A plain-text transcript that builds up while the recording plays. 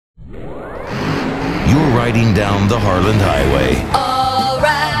riding down the Harland Highway. All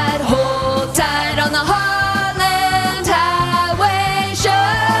right, hold tight on the Harland Highway Show.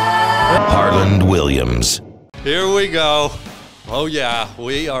 Harland Williams. Here we go. Oh yeah,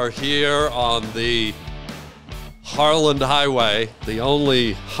 we are here on the Harland Highway, the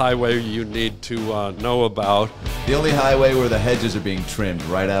only highway you need to know about. The only highway where the hedges are being trimmed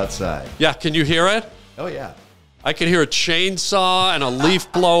right outside. Yeah, can you hear it? Oh, yeah. I can hear a chainsaw and a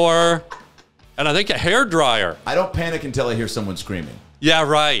leaf blower and I think a hairdryer. I don't panic until I hear someone screaming. Yeah,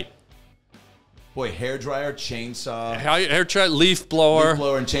 right. Boy, hairdryer, chainsaw, Hairdryer, leaf blower. leaf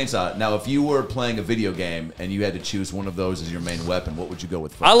blower, and chainsaw. Now, if you were playing a video game and you had to choose one of those as your main weapon, what would you go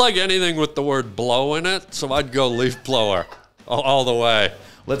with first? I like anything with the word blow in it, so I'd go leaf blower all the way.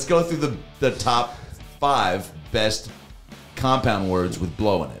 Let's go through the top 5 best compound words with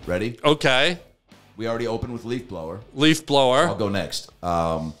blow in it. Ready? Okay. We already opened with leaf blower. Leaf blower. I'll go next.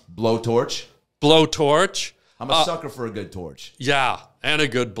 Blowtorch. Blowtorch. I'm a sucker for a good torch. Yeah, and a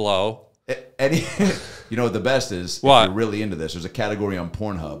good blow. Any, you know what the best is? What? If you're really into this, there's a category on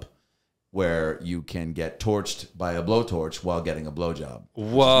Pornhub where you can get torched by a blowtorch while getting a blowjob.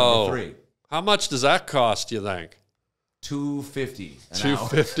 Whoa. Number 3. How much does that cost, you think? $2.50 an hour.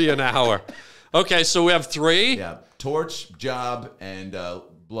 $2.50 an hour. Okay, so we have 3? Yeah, torch, job, and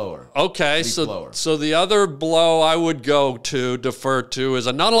blower. Okay, Leaf so blower. so the other blow I would defer to is,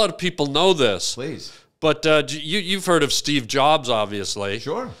 and not a lot of people know this. Please. But you've heard of Steve Jobs, obviously.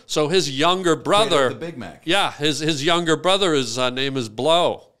 Sure. So his younger brother, Creator of the Big Mac. yeah, his younger brother, his name is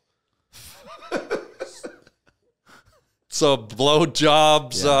Blow. So Blow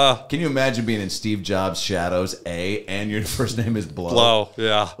Jobs. Yeah. Can you imagine being in Steve Jobs' shadows, and your first name is Blow? Blow,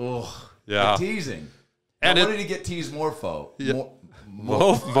 yeah. Oh, Yeah. teasing. And Now, what did he get teased more for? Yeah.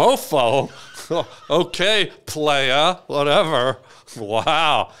 Mofo. Okay, playa, whatever.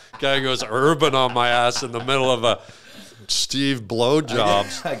 Wow. Guy goes urban on my ass in the middle of a Steve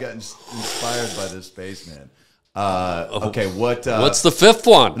Blowjobs. I got inspired by this spaceman. Okay, what? What's the 5th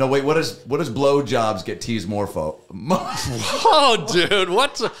one? No, wait. What does blowjobs get teased more for? Oh, dude,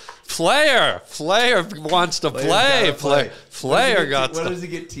 what's a Flair? Flair wants to play. Flair got What does he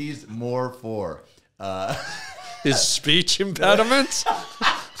get teased more for? his speech impediments.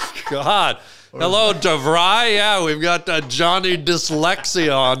 God. Hello, DeVry. Yeah, we've got Johnny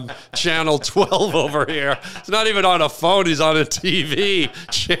Dyslexia on Channel 12 over here. He's not even on a phone. He's on a TV.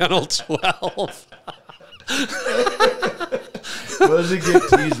 Channel 12. What does he get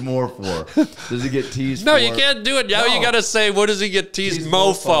teased more for? Does he get teased No, for? you can't do it. Now No. you got to say, what does he get teased? Teased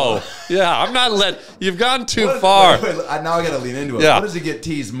mofo. Yeah, I'm not you've gone too What- far. wait, now I got to lean into it. Yeah. What does he get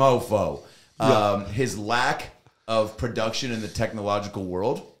teased mofo? His lack of production in the technological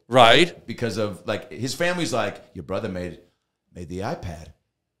world. Right. Because of, like, his family's like, your brother made the iPad,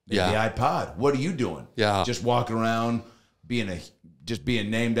 made Yeah. the iPod. What are you doing? Yeah. Just walking around being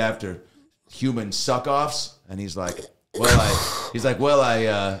named after human suck-offs. And he's like,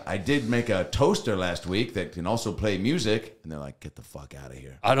 I did make a toaster last week that can also play music. And they're like, get the fuck out of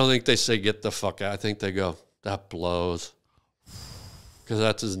here. I don't think they say get the fuck out. I think they go, that blows. Because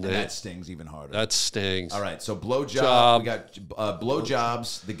that's his name. And that stings even harder. That stings. All right, so blowjob. Job. We got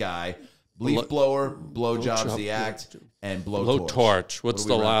blowjobs, the guy. Leaf blower, blowjobs, the act, and blowtorch. Blowtorch. What's What the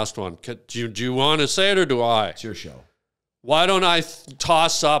do we rank? last one? Do you want to say it or do I? It's your show. Why don't I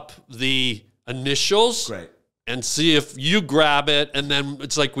toss up the initials? Great. And see if you grab it, and then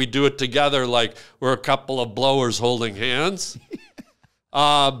it's like we do it together, like we're a couple of blowers holding hands.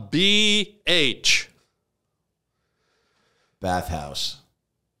 BH. Bathhouse.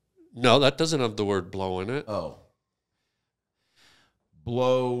 No, that doesn't have the word blow in it. Oh.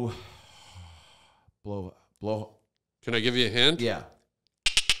 Blow. Can I give you a hint? Yeah.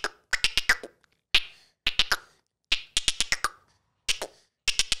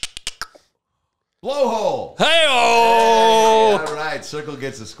 Blowhole. Hey-oh! All right, circle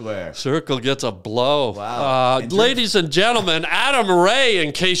gets a square. Circle gets a blow. Wow. Ladies and gentlemen, Adam Ray,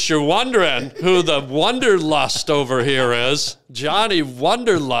 in case you're wondering who the Wonderlust over here is. Johnny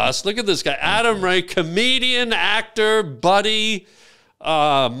Wonderlust. Look at this guy. Adam Ray, comedian, actor, buddy,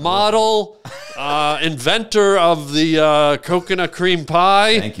 model, inventor of the coconut cream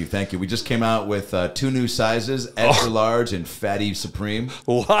pie. Thank you. We just came out with 2 new sizes, extra large and fatty supreme.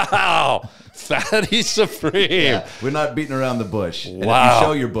 Wow. Fatty Supreme. Yeah, we're not beating around the bush. And Wow. if you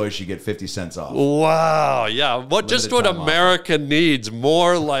show your bush, you get 50 cents off. Wow. Yeah. Just what time offer. America needs.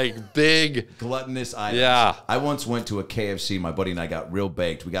 More like big. Gluttonous items. Yeah. I once went to a KFC. My buddy and I got real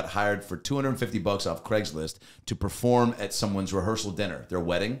baked. We got hired for $250 off Craigslist to perform at someone's rehearsal dinner, their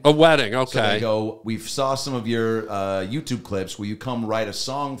wedding. A wedding. So they Okay. go, we saw some of your YouTube clips. Will you come write a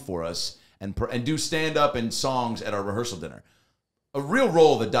song for us and do stand up and songs at our rehearsal dinner. A real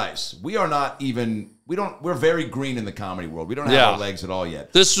roll of the dice. We are not even. We're very green in the comedy world. We don't have our legs at all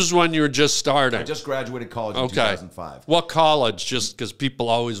yet. This was when you were just starting. I just graduated college in 2005. What college? Just because people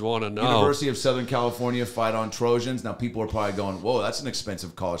always want to know. University of Southern California, Fight on Trojans. Now people are probably going, whoa, that's an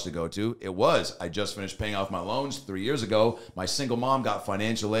expensive college to go to. It was. I just finished paying off my loans 3 years ago. My single mom got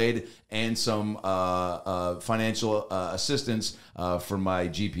financial aid and some financial assistance from my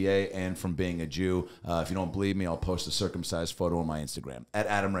GPA and from being a Jew. If you don't believe me, I'll post a circumcised photo on my Instagram at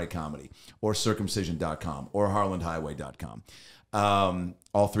Adam Ray Comedy or circumcision.com or harlandhighway.com.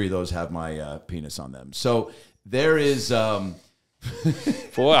 All three of those have my penis on them. So there is...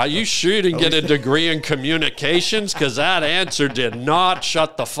 Boy, are you sure you didn't get a degree in communications? Because that answer did not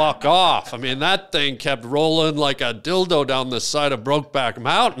shut the fuck off. I mean, that thing kept rolling like a dildo down the side of Brokeback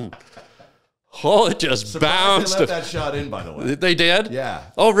Mountain. Oh, it just bounced. They left that shot in, by the way. They did? Yeah.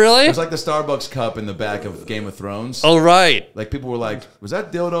 Oh, really? It was like the Starbucks cup in the back of Game of Thrones. Oh, right. Like people were like, was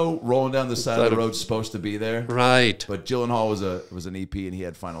that dildo rolling down the side of the road supposed to be there? Right. But Gyllenhaal was an EP and he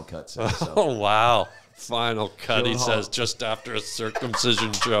had final cuts. So. Oh, wow. Final cut, he Gyllenhaal. says, just after a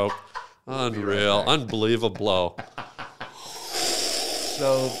circumcision joke. Unreal. Unbelievable.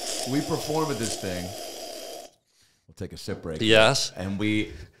 So we perform at this thing. We'll take a sip break. Yes. And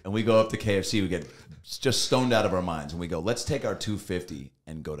we go up to KFC. We get just stoned out of our minds. And we go, let's take our $250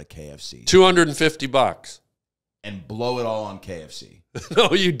 and go to KFC. $250. And blow it all on KFC.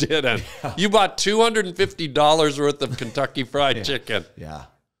 No, you didn't. You bought $250 worth of Kentucky Fried Chicken. Yeah.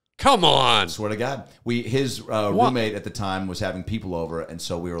 Come on. Swear to God. His roommate at the time was having people over, and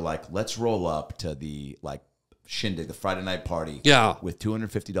so we were like, let's roll up to the shindig, the Friday night party, with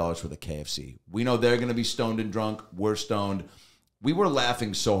 $250 worth of KFC. We know they're going to be stoned and drunk. We're stoned. We were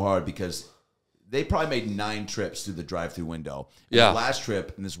laughing so hard because they probably made 9 trips through the drive-through window. And the last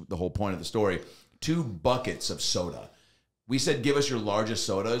trip, and this is the whole point of the story, 2 buckets of soda. We said, give us your largest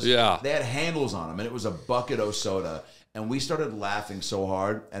sodas. Yeah. They had handles on them, and it was a bucket of soda. And we started laughing so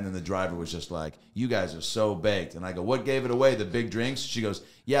hard, and then the driver was just like, you guys are so baked. And I go, what gave it away, the big drinks? She goes,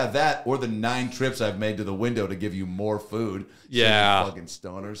 yeah, that or the 9 trips I've made to the window to give you more food. Yeah. Fucking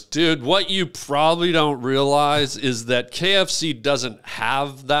stoners. Dude, what you probably don't realize is that KFC doesn't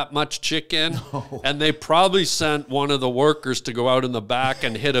have that much chicken. No. And they probably sent one of the workers to go out in the back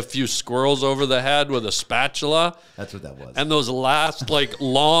and hit a few squirrels over the head with a spatula. That's what that was. And those last,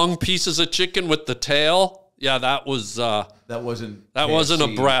 long pieces of chicken with the tail... Yeah, that was that wasn't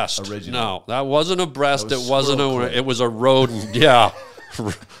a breast. Original. No, that wasn't a breast. Was it was a rodent. Yeah.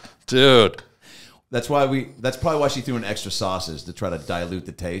 Dude. That's probably why she threw in extra sauces to try to dilute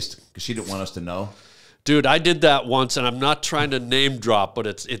the taste, because she didn't want us to know. Dude, I did that once, and I'm not trying to name drop, but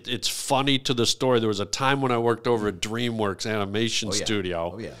it's funny to the story. There was a time when I worked over at DreamWorks Animation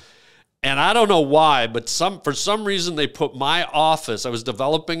Studio. Oh yeah. And I don't know why, but for some reason they put my office, I was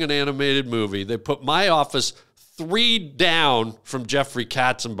developing an animated movie, they put my office 3 down from Jeffrey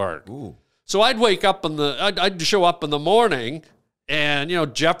Katzenberg. Ooh. So I'd wake up I'd show up in the morning, and,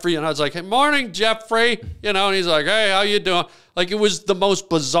 Jeffrey, and I was like, hey, morning, Jeffrey, and he's like, hey, how you doing? Like, it was the most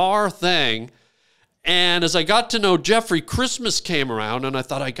bizarre thing. And as I got to know Jeffrey, Christmas came around, and I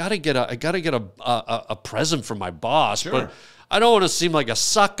thought, I gotta get a present for my boss. Sure. But I don't want to seem like a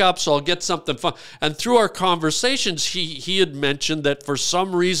suck-up, so I'll get something fun. And through our conversations, he had mentioned that for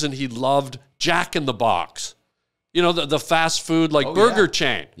some reason he loved Jack in the Box. The fast food, burger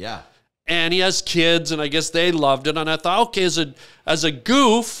chain. Yeah. And he has kids, and I guess they loved it. And I thought, okay, as a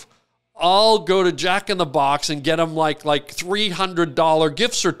goof, I'll go to Jack in the Box and get him like $300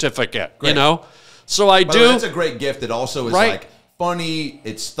 gift certificate, Great. So I By do. the way, that's a great gift. It also is funny,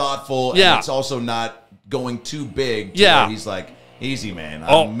 it's thoughtful, and it's also not going too big to where he's like, easy, man,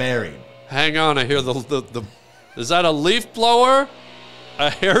 I'm married. Hang on, I hear the is that a leaf blower, a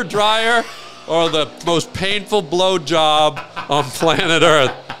hair dryer, or the most painful blow job on planet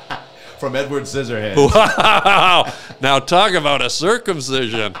Earth? From Edward Scissorhands. Wow. Now talk about a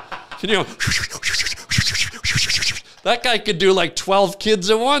circumcision. That guy could do 12 kids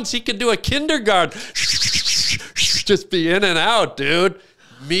at once. He could do a kindergarten. Just be in and out, dude.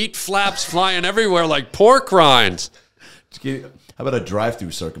 Meat flaps flying everywhere like pork rinds. How about a drive-through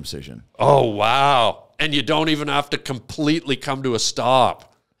circumcision? Oh, wow. And you don't even have to completely come to a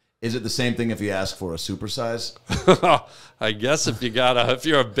stop. Is it the same thing if you ask for a supersize? I guess if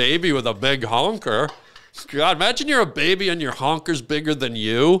you're a baby with a big honker. God, imagine you're a baby and your honker's bigger than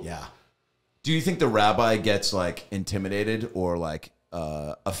you. Yeah. Do you think the rabbi gets intimidated or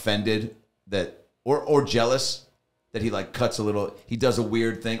offended that or jealous that he cuts a little, he does a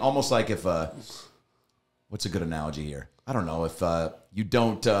weird thing, almost like if what's a good analogy here? I don't know, if you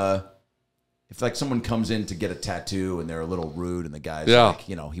don't if like someone comes in to get a tattoo and they're a little rude and the guy's Yeah. like,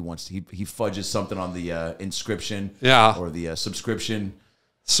 you know, he fudges something on the inscription Yeah. or the subscription.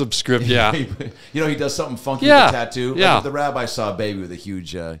 Subscript, yeah. You know, he does something funky Yeah. with the tattoo. Yeah. Like if the rabbi saw a baby with a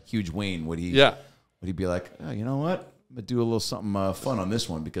huge ween, would he be like, oh, you know what? I'm going to do a little something fun on this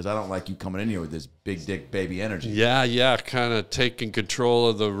one because I don't like you coming in here with this big dick baby energy. Yeah, kind of taking control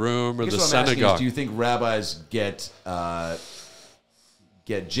of the room or I guess the what I'm asking synagogue. is, do you think rabbis get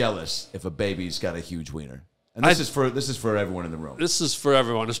jealous if a baby's got a huge wiener? And this is for everyone in the room. This is for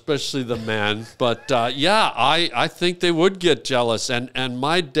everyone, especially the men. But yeah, I think they would get jealous. And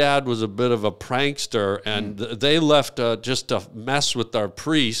my dad was a bit of a prankster, and they left just to mess with our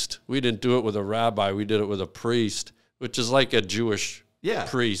priest. We didn't do it with a rabbi. We did it with a priest, which is like a Jewish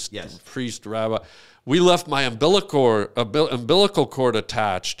priest. Yes. Priest, rabbi. We left my umbilical cord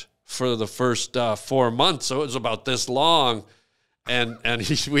attached for the first 4 months, so it was about this long. And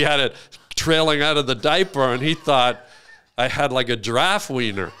we had it trailing out of the diaper, and he thought I had like a giraffe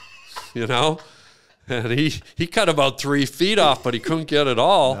wiener, you know? And he cut about 3 feet off, but he couldn't get it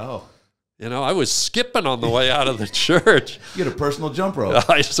all. No. You know, I was skipping on the way out of the church. You had a personal jump rope.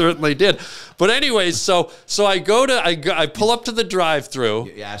 I certainly did. But anyways, so I pull up to the drive-thru.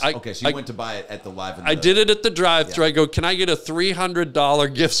 Okay, so you went to buy it at the live. I did it at the drive-thru. I go, can I get a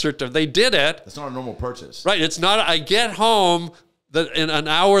 $300 gift certificate? They did it. That's not a normal purchase. Right, it's not. I get home. In an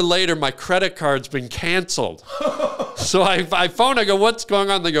hour later, my credit card's been canceled. So I phone, I go, what's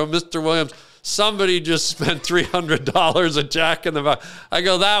going on? They go, Mr. Williams, somebody just spent $300 at Jack in the Box. I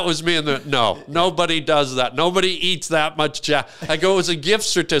go, that was me. No, nobody does that. Nobody eats that much Jack. I go, it was a gift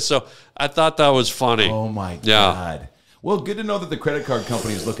certificate. So I thought that was funny. Oh, my God. Well, good to know that the credit card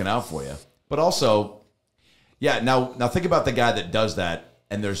company is looking out for you. But also, now think about the guy that does that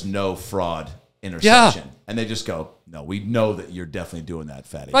and there's no fraud interception. Yeah. And they just go, no, we know that you're definitely doing that,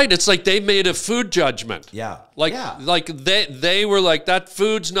 fatty. Right, it's like they made a food judgment. Yeah. Like they were like, that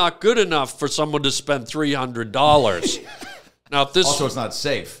food's not good enough for someone to spend $300. Now, if this Also, it's not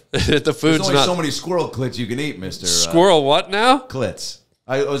safe. the There's food's only not so many squirrel clits you can eat, Mr. Squirrel what now? Clits.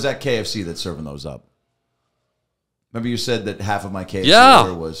 I was at KFC that's serving those up. Remember you said that half of my KFC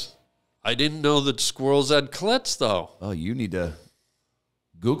order was... I didn't know that squirrels had clits, though. Oh, you need to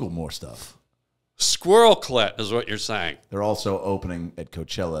Google more stuff. Squirrel clit is what you're saying. They're also opening at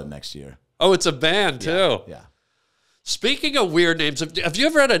Coachella next year. Oh, it's a band, too. Yeah. Speaking of weird names, have you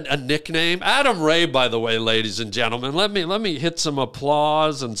ever had a nickname? Adam Ray, by the way, ladies and gentlemen. Let me hit some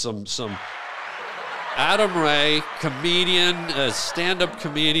applause and some Adam Ray, comedian, stand-up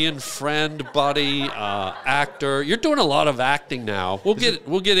comedian, friend, buddy, actor. You're doing a lot of acting now. We'll get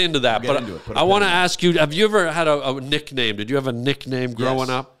into that. We'll get into it. I want to ask you: have you ever had a nickname? Did you have a nickname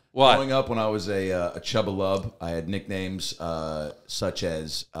growing up? What? Growing up, when I was a chubba-lub, I had nicknames such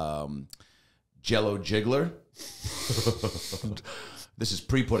as Jello Jiggler. This is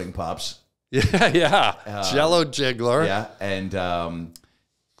pre-pudding pops. Yeah. Jello Jiggler. Yeah, and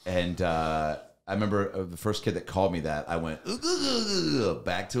I remember the first kid that called me that, I went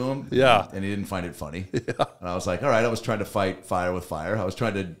back to him. Yeah. And he didn't find it funny. Yeah. And I was like, all right, I was trying to fight fire with fire. I was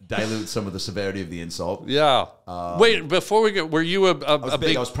trying to dilute some of the severity of the insult. Yeah. Wait, before we get, were you I was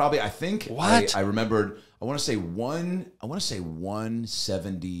big? I was probably, I think, What? I remembered, I want to say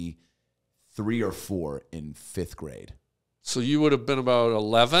 173 or 4 in 5th grade. So you would have been about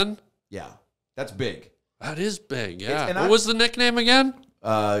 11? Yeah. That's big. That is big, yeah. And What was the nickname again?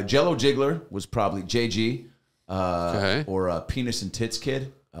 Jello Jiggler was probably JG. Okay. Or Penis and Tits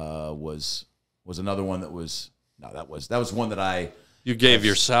Kid was another one that was, no, that was one that You gave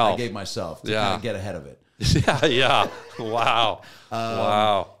yourself. I gave myself to kind of get ahead of it. Yeah. Wow.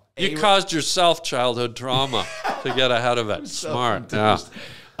 Wow. You caused yourself childhood trauma to get ahead of it. Smart. Yeah.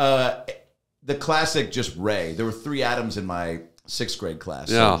 The classic, just Ray. There were 3 Adams in my 6th grade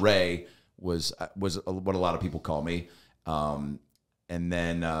class. Yeah. So Ray was what a lot of people call me. And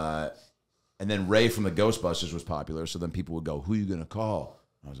then Ray from the Ghostbusters was popular. So then people would go, "Who are you gonna call?"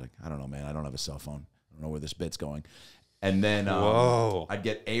 I was like, "I don't know, man. I don't have a cell phone. I don't know where this bit's going." And then I'd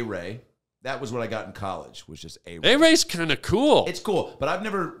get A Ray. That was what I got in college. Was just A Ray. A Ray's kind of cool. It's cool, but I've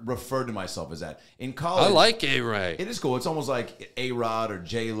never referred to myself as that. In college, I like A Ray. it is cool. It's almost like A Rod or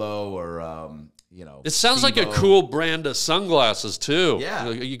J Lo or It sounds like a Steve-O. cool brand of sunglasses too. Yeah.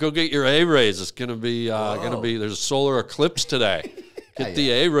 You go get your A-Rays. It's gonna be there's a solar eclipse today. Get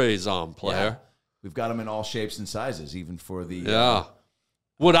the A-Rays on, player. Yeah. We've got them in all shapes and sizes, even for the Yeah.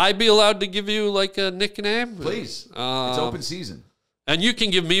 Would I be allowed to give you like a nickname? Please, it's open season. And you can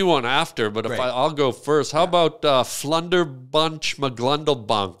give me one after, but Great. if I'll go first. How about Flunderbunch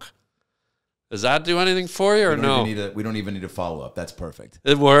McGlundelbunk? Does that do anything for you or no? We don't even need a follow up. That's perfect.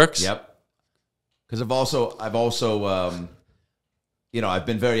 It works. Yep. Because I've also, you know, I've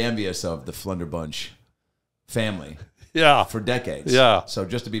been very envious of the Flunderbunch family Yeah. for decades. Yeah. So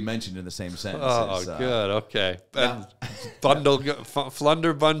just to be mentioned in the same sentence. Oh, is, good. Okay. And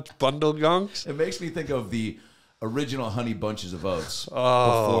Flunderbunch Bundelgunks? It makes me think of the original Honey Bunches of Oats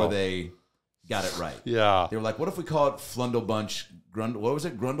Oh. before they got it right. Yeah. They were like, what if we call it Flundelbunch what was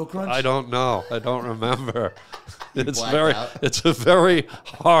it? Grundle Crunch? I don't know. I don't remember. It's blacked out? It's a very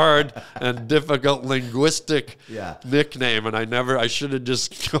hard and difficult linguistic Yeah. nickname, and I should have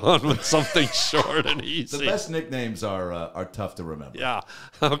just gone with something short and easy. The best nicknames are tough to remember. Yeah.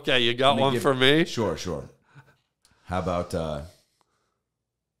 Okay, you got one give- for me? Sure. How about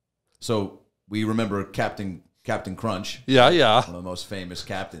so we remember Captain Crunch, Yeah. one of the most famous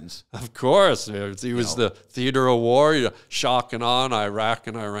captains. Of course. He was the theater of war, shock and on Iraq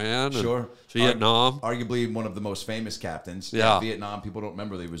and Iran. And Sure. Vietnam. Arguably one of the most famous captains. Yeah. Vietnam, people don't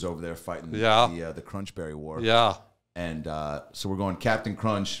remember that he was over there fighting the Crunchberry War. Yeah. And so we're going Captain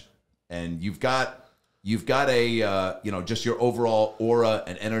Crunch, and you've got a you know, just your overall aura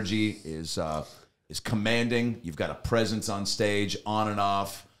and energy is commanding. You've got a presence on stage, on and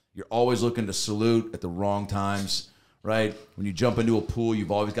off. You're always looking to salute at the wrong times, right? When you jump into a pool, you've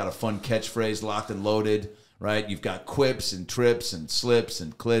always got a fun catchphrase locked and loaded, right? You've got quips and trips and slips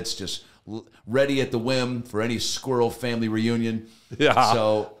and clits just ready at the whim for any squirrel family reunion. Yeah.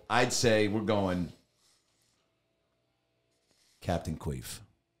 So I'd say we're going Captain Queef.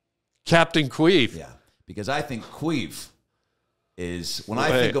 Captain Queef. Yeah, because I think Queef is, when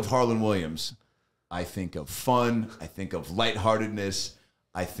I Wait. think of Harland Williams, I think of fun, I think of lightheartedness,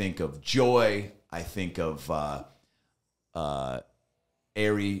 I think of joy, I think of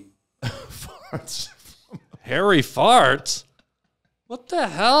airy farts. Harry Farts? What the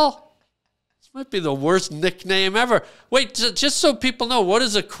hell? This might be the worst nickname ever. Wait, just so people know, what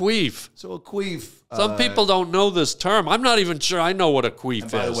is a queef? So a queef. Some people don't know this term. I'm not even sure I know what a queef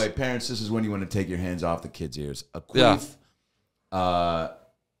And by is. the way, parents, this is when you want to take your hands off the kids' ears. A queef,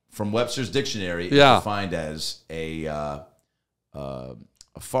 from Webster's Dictionary, is defined as a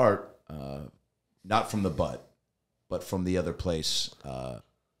fart, not from the butt, but from the other place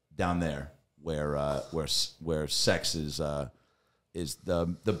down there where sex is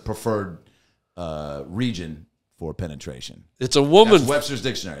the preferred region for penetration. It's a woman. That's Webster's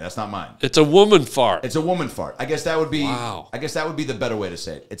Dictionary. That's not mine. It's a woman fart. It's a woman fart. I guess that would be. Wow. I guess that would be the better way to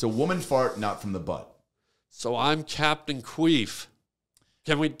say it. It's a woman fart, not from the butt. So I'm Captain Queef.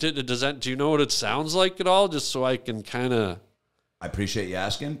 Can we? Do you know what it sounds like at all? Just so I can kind of. I appreciate you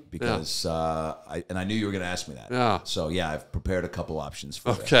asking because I knew you were going to ask me that. Yeah. So yeah, I've prepared a couple options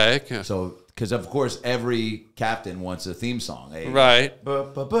for you. Okay. So because of course every captain wants a theme song, Right.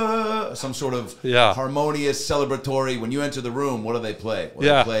 some sort of harmonious, celebratory. When you enter the room, what do they play?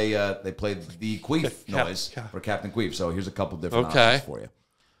 Well, they play the queef noise for Captain Queef. So here's a couple different options for you.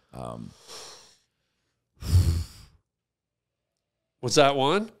 Was that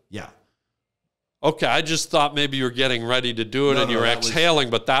one? Yeah. Okay, I just thought maybe you were getting ready to do it and you were exhaling,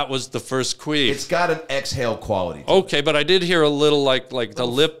 but that was the first queef. It's got an exhale quality to okay, but I did hear a little like the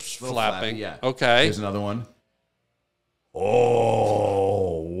lips flapping, flapping. yeah. Okay. Here's another one.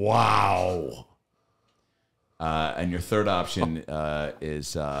 Oh, wow. And your third option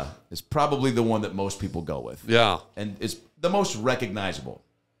is probably the one that most people go with. Yeah. And it's the most recognizable.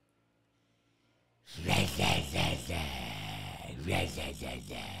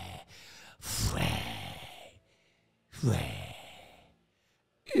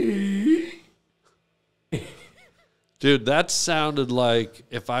 Dude, that sounded like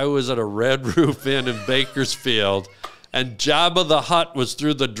if I was at a Red Roof Inn in Bakersfield and Jabba the Hutt was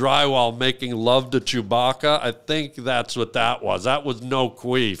through the drywall making love to Chewbacca. I think that's what that was. That was no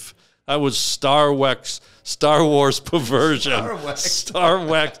queef. That was Star Wars perversion. Star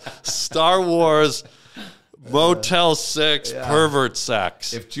Wars Motel 6 pervert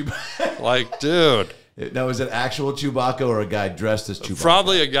sex. If Chewbacca, like, dude. Now, is it actual Chewbacca or a guy dressed as Chewbacca?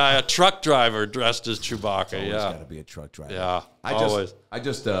 Probably a truck driver dressed as Chewbacca. It's got to be a truck driver. Yeah, I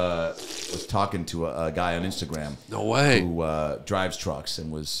just was talking to a guy on Instagram. No way. Who drives trucks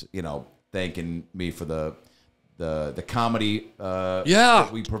and was, thanking me for the comedy that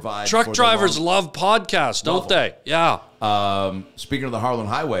we provide. Truck drivers love podcasts, don't they? Yeah. Speaking of the Harland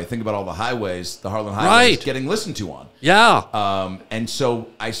Highway, think about all the highways the Harland Highway is getting listened to on. Yeah. And so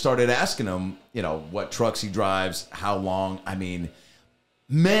I started asking him, what trucks he drives, how long. I mean,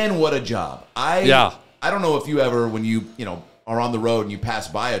 man, what a job. I don't know if you ever, when you are on the road and you pass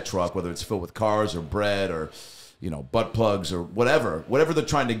by a truck, whether it's filled with cars or bread or, butt plugs or whatever they're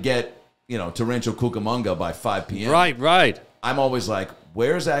trying to get, to Rancho Cucamonga by 5 p.m. Right. I'm always like,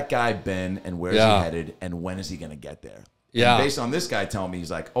 where's that guy been and where's he headed and when is he going to get there? Yeah. And based on this guy telling me,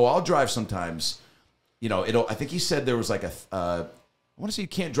 he's like, oh, I'll drive sometimes. You know, I think he said there was like I want to say you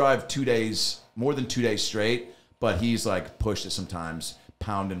can't drive 2 days, more than 2 days straight, but he's like pushed it sometimes,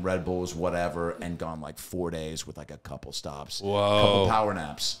 pounding Red Bulls, whatever, and gone like 4 days with like a couple stops, couple power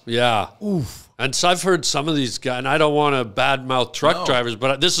naps. Yeah. Oof. And so I've heard some of these guys, and I don't want to badmouth truck drivers,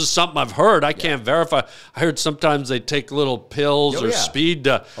 but this is something I've heard. I can't verify. I heard sometimes they take little pills or speed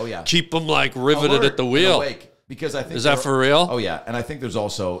to keep them like riveted at the wheel. Because I think is that for real? Oh yeah, and I think there's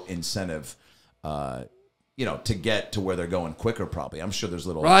also incentive, you know, to get to where they're going quicker. Probably, I'm sure there's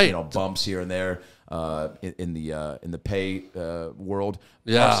little you know, bumps here and there in the pay world.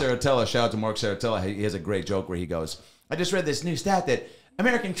 Yeah. Mark Saratella, shout out to Mark Saratella. He has a great joke where he goes, "I just read this new stat that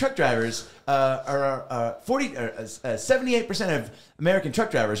American truck drivers are 78% of American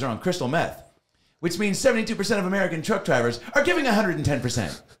truck drivers are on crystal meth, which means 72% of American truck drivers are giving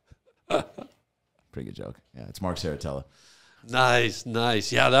 110%." Pretty good joke. Yeah, it's Mark Saratella. Nice,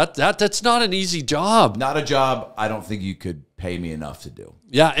 nice. Yeah, that's not an easy job. Not a job I don't think you could pay me enough to do.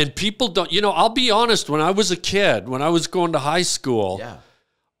 Yeah, and people don't, you know, I'll be honest, when I was a kid, when I was going to high school,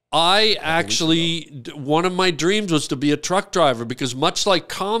 I actually, one of my dreams was to be a truck driver because much like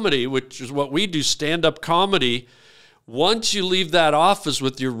comedy, which is what we do, stand-up comedy, once you leave that office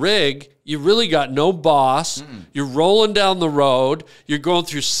with your rig, you really got no boss. You're rolling down the road. You're going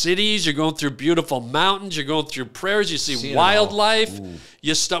through cities. You're going through beautiful mountains. You're going through prairies. You see wildlife.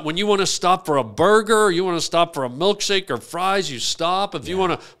 You stop when you want to stop for a burger, or you want to stop for a milkshake or fries. You stop. If you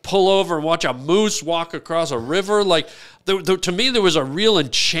want to pull over and watch a moose walk across a river, like to me, there was a real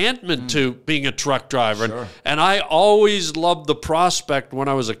enchantment to being a truck driver, and I always loved the prospect when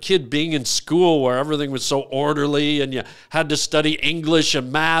I was a kid, being in school where everything was so orderly and you had to study English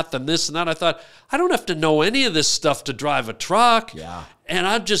and math and this and that. I thought, I don't have to know any of this stuff to drive a truck. Yeah. And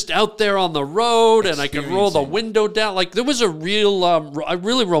I'm just out there on the road, and I can roll the window down. Like, there was a real, I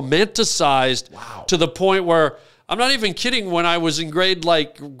really romanticized to the point where, I'm not even kidding, when I was in grade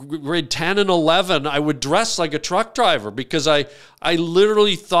 10 and 11, I would dress like a truck driver because I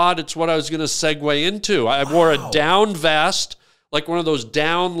literally thought it's what I was going to segue into. I wore a down vest, like one of those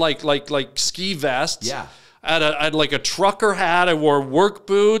down, like ski vests. Yeah. I had like a trucker hat. I wore work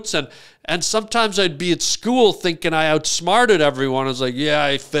boots, and sometimes I'd be at school thinking I outsmarted everyone. I was like, yeah,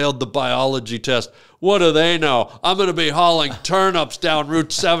 I failed the biology test. What do they know? I'm going to be hauling turnips down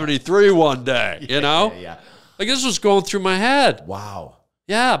Route 73 one day, you know? Yeah. Like, this was going through my head. Wow.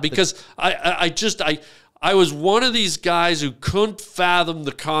 Yeah, because I was one of these guys who couldn't fathom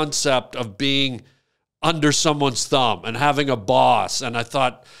the concept of being under someone's thumb and having a boss. And I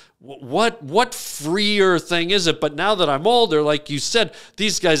thought, what freer thing is it? But now that I'm older, like you said,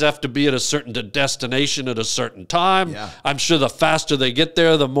 these guys have to be at a certain destination at a certain time. Yeah. I'm sure the faster they get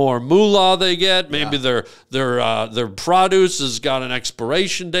there, the more moolah they get. Maybe their produce has got an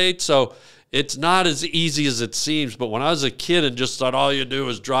expiration date. So it's not as easy as it seems. But when I was a kid and just thought all you do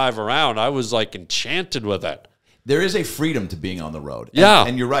is drive around, I was like enchanted with it. There is a freedom to being on the road. Yeah.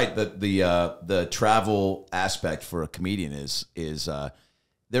 And you're right that the travel aspect for a comedian is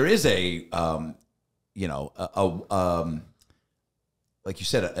there is a like you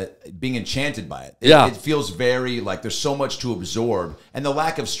said, being enchanted by it. It feels very like there's so much to absorb, and the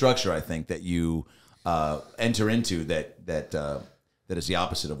lack of structure, I think, that you enter into that is the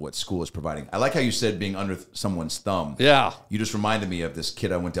opposite of what school is providing. I like how you said being under someone's thumb. Yeah. You just reminded me of this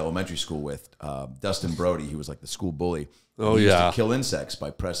kid I went to elementary school with, Dustin Brody. He was like the school bully. Oh, he used to kill insects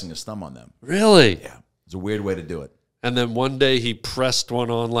by pressing his thumb on them. Really? Yeah. It's a weird way to do it. And then one day he pressed one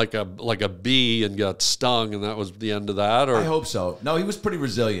on like a bee and got stung, and that was the end of that? Or I hope so. No, he was pretty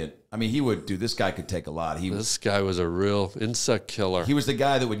resilient. I mean, this guy could take a lot. This guy was a real insect killer. He was the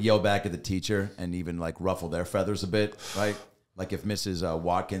guy that would yell back at the teacher and even like ruffle their feathers a bit, right? Like if Mrs.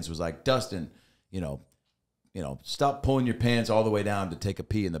 Watkins was like, Dustin, stop pulling your pants all the way down to take a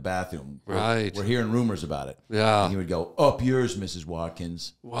pee in the bathroom. Right. We're hearing rumors about it. Yeah. And he would go, up yours, Mrs.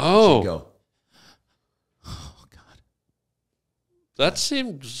 Watkins. Whoa. She'd go, oh, God. That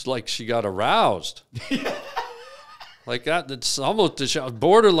seems like she got aroused. Like that, it's almost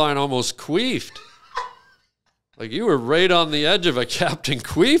borderline almost queefed. Like you were right on the edge of a Captain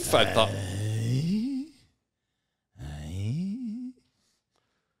Queef, I thought.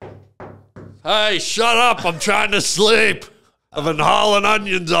 Hey, shut up. I'm trying to sleep. I've been hauling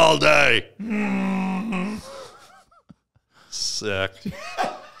onions all day. Sick.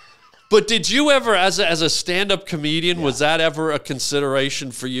 But did you ever, as a stand-up comedian, was that ever a consideration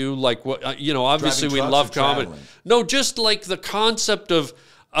for you? Like, what obviously we love comedy. No, just like the concept of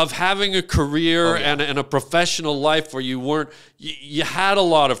of having a career and a professional life where you weren't, you had a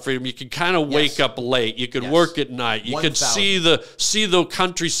lot of freedom. You could kind of wake up late. You could work at night. You could see the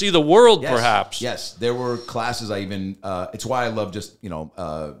country, see the world, perhaps. Yes, there were classes I even. It's why I love just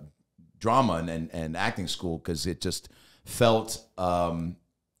drama and acting school, because it just felt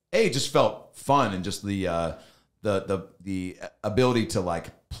it just felt fun, and just the ability to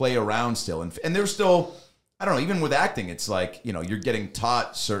like play around still, and there's still, I don't know, even with acting, it's like, you're getting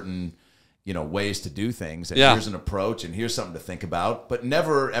taught certain, ways to do things. And here's an approach, and here's something to think about, but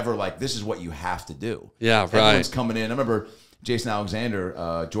never, ever like, this is what you have to do. Yeah, right. Everyone's coming in. I remember Jason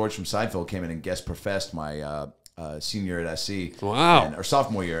Alexander, George from Seinfeld, came in and guest professed my senior year at SC. Wow. Or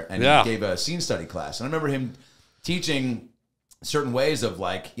sophomore year. And he gave a scene study class. And I remember him teaching certain ways of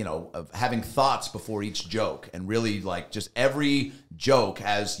like, of having thoughts before each joke. And really like just every joke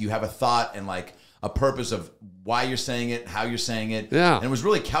has, you have a thought and like a purpose of why you're saying it, how you're saying it. Yeah. And it was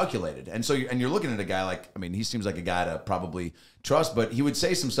really calculated. And so, you're looking at a guy like, I mean, he seems like a guy to probably trust, but he would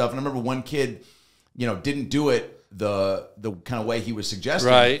say some stuff. And I remember one kid, didn't do it the kind of way he was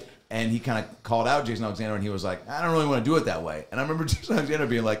suggesting. Right. And he kind of called out Jason Alexander, and he was like, I don't really want to do it that way. And I remember Jason Alexander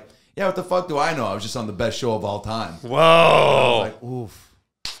being like, yeah, what the fuck do I know? I was just on the best show of all time. Whoa. I was like, oof.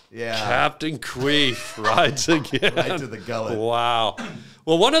 Yeah. Captain Queef rides again. Right to the gullet. Wow.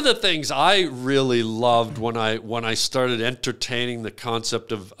 Well, one of the things I really loved when I started entertaining the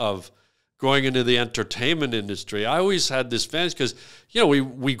concept of going into the entertainment industry, I always had this fantasy because,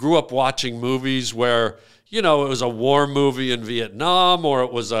 we grew up watching movies where, it was a war movie in Vietnam, or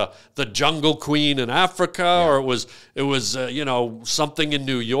it was the Jungle Queen in Africa, or it was something in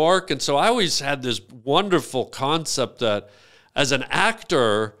New York. And so I always had this wonderful concept that as an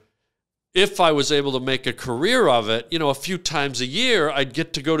actor, if I was able to make a career of it, a few times a year, I'd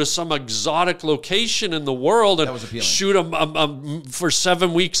get to go to some exotic location in the world and shoot for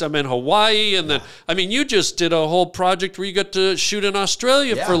 7 weeks. I'm in Hawaii. And then, I mean, you just did a whole project where you got to shoot in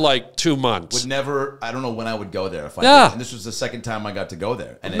Australia for like 2 months. I don't know when I would go there if I did. And this was the second time I got to go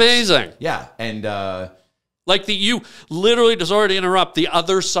there. And amazing. And, like you literally, to sorry to interrupt, the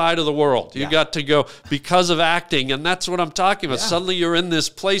other side of the world. You got to go because of acting, and that's what I'm talking about. Suddenly you're in this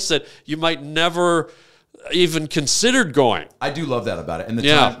place that you might never even considered going. I do love that about it. And the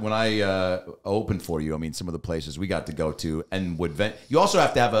time when I opened for you, I mean, some of the places we got to go to and you also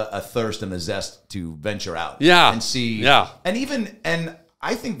have to have a thirst and a zest to venture out. And see. Yeah. And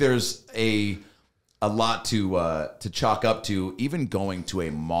I think there's a lot to chalk up to even going to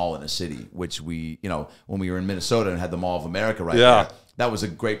a mall in a city, which we, when we were in Minnesota and had the Mall of America there, that was a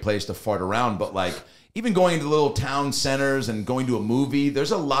great place to fart around. But like even going into little town centers and going to a movie,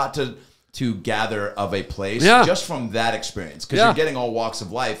 there's a lot to gather of a place just from that experience, because you're getting all walks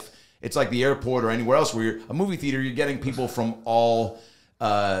of life. It's like the airport or anywhere else where you're a movie theater, you're getting people from all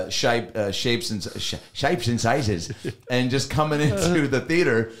shapes and sizes and just coming into the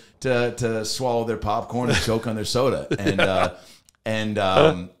theater to swallow their popcorn and choke on their soda. And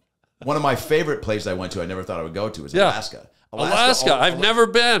one of my favorite places I went to, I never thought I would go to, is Alaska. Alaska. I've never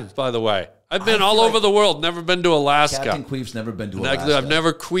been, by the way. I've been all over the world, never been to Alaska. Captain Queef's never been to Alaska. I've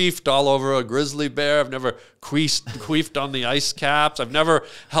never queefed all over a grizzly bear. I've never queefed on the ice caps. I've never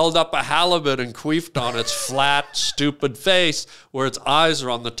held up a halibut and queefed on its flat, stupid face where its eyes are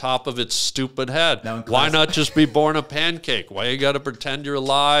on the top of its stupid head. Why not just be born a pancake? Why you got to pretend you're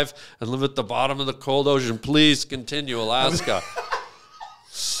alive and live at the bottom of the cold ocean? Please continue, Alaska.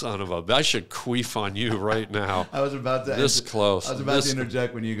 Son of a... I should queef on you right now. I was about to... This close. I was about to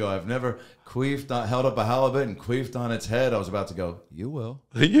interject when you go, I've never held up a halibut and queefed on its head. I was about to go, you will.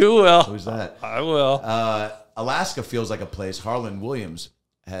 You will. Who's that? I will. Alaska feels like a place Harland Williams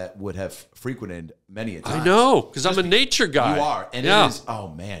would have frequented many a time. I know, because I'm a nature guy. You are. And it is... Oh,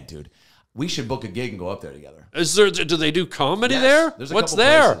 man, dude. We should book a gig and go up there together. Do they do comedy there? There's a What's couple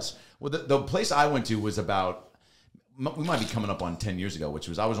there? Places. Well, the place I went to was about... We might be coming up on 10 years ago,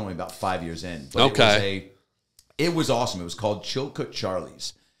 I was only about 5 years in. But it was awesome. It was called Chilkoot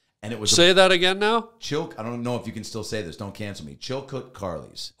Charlie's. And it was Say that again now? I don't know if you can still say this. Don't cancel me. Chilkoot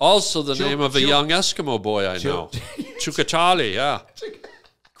Charlie's. Also the name of a young Eskimo boy I know. Chilkoot Charlie, yeah.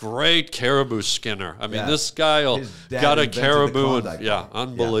 Great caribou skinner. I mean, this guy got a caribou.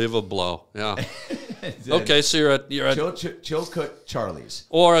 Unbelievable. Yeah. Okay, so you're at Chilkoot Charlie's,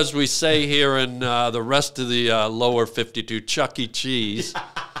 or as we say here in the rest of the lower 52, Chuck E. Cheese.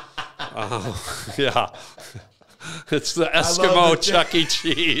 It's the Eskimo Chuck E.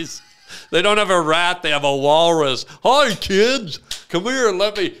 Cheese. They don't have a rat; they have a walrus. Hi, kids, come here and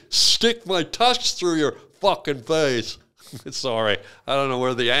let me stick my tusks through your fucking face. Sorry, I don't know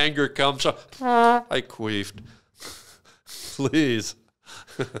where the anger comes from. I queefed. Please.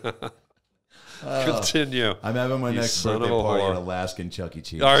 Continue. I'm having my next son birthday of a party whore. at Alaskan Chuck E.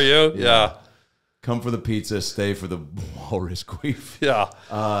 Cheese. Are you? Yeah. Come for the pizza, stay for the walrus queef. Yeah.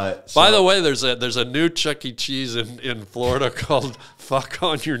 By the way, there's a new Chuck E. Cheese in Florida called "Fuck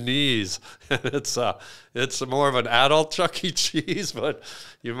on Your Knees," and it's more of an adult Chuck E. Cheese, but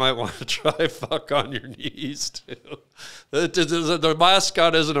you might want to try "Fuck on Your Knees" too. The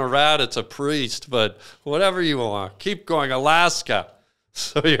mascot isn't a rat; it's a priest. But whatever you want, keep going. Alaska.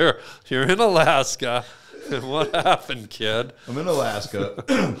 So you're in Alaska, and what happened, kid? I'm in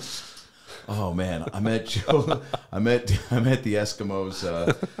Alaska. Oh man, I'm at the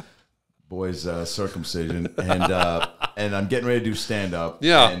Eskimos boys circumcision, and I'm getting ready to do stand up.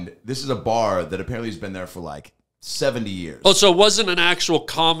 Yeah, and this is a bar that apparently has been there for like 70 years. Oh, so it wasn't an actual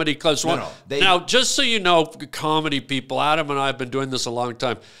comedy club. No. Now, just so you know, comedy people, Adam and I have been doing this a long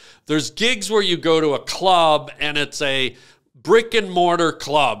time. There's gigs where you go to a club and it's a brick and mortar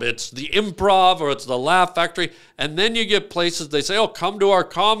club. It's the Improv or it's the Laugh Factory. And then you get places, they say, oh, come to our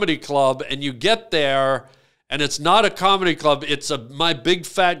comedy club. And you get there and it's not a comedy club. It's my big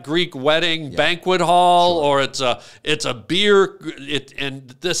fat Greek wedding banquet hall, or it's a beer. And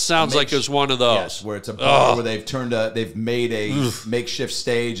this sounds like it's one of those. Yes, where it's a bar where they've made a makeshift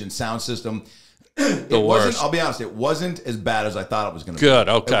stage and sound system. It wasn't, I'll be honest, it wasn't as bad as I thought it was going to be. Good,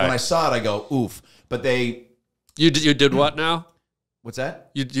 okay. And when I saw it, I go, oof. But they... You did what now? What's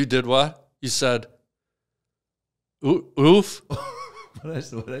that? You did what? You said, oof? What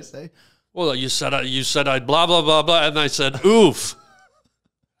did I say? Well, you said I'd blah, blah, blah, blah, and I said, oof.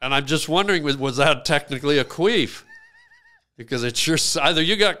 And I'm just wondering, was that technically a queef? Because it's sure either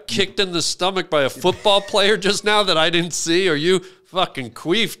you got kicked in the stomach by a football player just now that I didn't see, or you fucking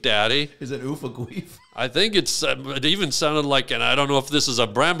queef, Daddy. Is it oof a queef? I think it even sounded like, and I don't know if this is a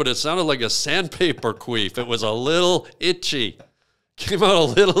brand, but it sounded like a sandpaper queef. It was a little itchy. Came out a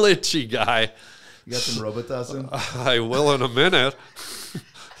little itchy, guy. You got some Robitussin? I will in a minute.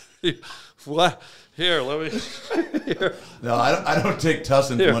 What? Here, let me. Here. No, I don't take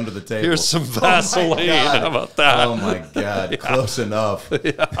tussin from under the table. Here's some Vaseline. How about that? Oh my God! Yeah. Close enough.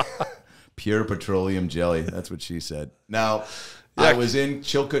 Yeah. Pure petroleum jelly. That's what she said. Now, I was in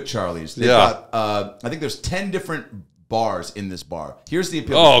Chilcoot Charlie's. They've got, I think there's 10 different bars in this bar. Here's the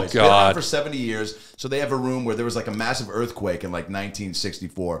appeal of the place. God. They've been around for 70 years, so they have a room where there was like a massive earthquake in like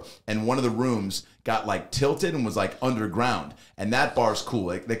 1964, and one of the rooms got like tilted and was like underground, and that bar's cool.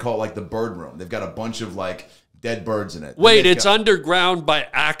 They call it like the bird room. They've got a bunch of like dead birds in it. Wait, it's underground by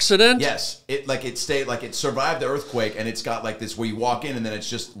accident? Yes. It survived the earthquake, and it's got like this where you walk in and then it's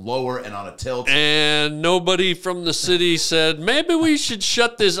just lower and on a tilt. And nobody from the city said, maybe we should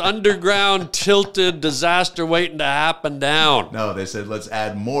shut this underground tilted disaster waiting to happen down. No, they said, let's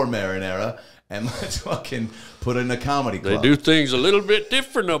add more marinara and let's fucking put in a comedy club. They do things a little bit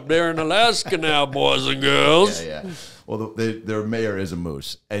different up there in Alaska now, boys and girls. Yeah. Well, their mayor is a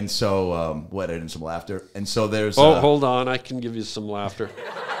moose. And so, and some laughter. And so there's... hold on. I can give you some laughter.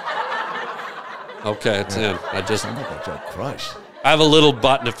 Okay, it's in. I just... I got that joke crushed. I have a little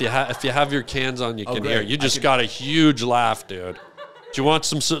button. If you have your cans on, you can hear. You just got a huge laugh, dude. Do you want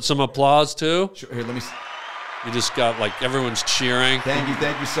some applause, too? Sure. Here, let me... You just got, like, everyone's cheering. Thank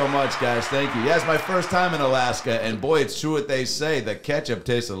you so much, guys. Thank you. Yeah, it's my first time in Alaska, and boy, it's true what they say. The ketchup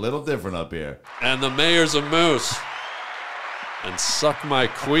tastes a little different up here. And the mayor's a moose. And suck my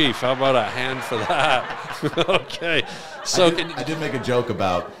queef. How about a hand for that? Okay. So I did make a joke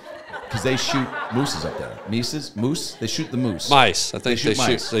about, because they shoot mooses up there. Moose? They shoot the moose. Mice. I think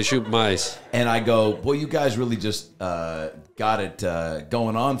they shoot mice. And I go, boy, you guys really just got it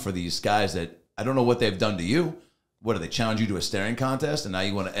going on for these guys that I don't know what they've done to you. What, do they challenge you to a staring contest and now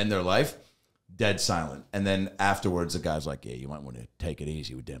you want to end their life? Dead silent. And then afterwards, the guy's like, yeah, you might want to take it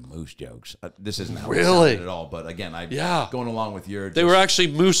easy with them moose jokes. This isn't how it sounded at all. But again, going along with your... They were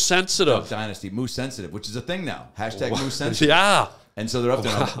actually moose sensitive. Dynasty, moose sensitive, which is a thing now. Hashtag moose sensitive. Yeah. And so they're up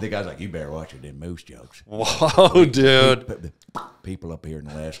there. The guy's like, you better watch your damn moose jokes. Whoa, dude. People up here in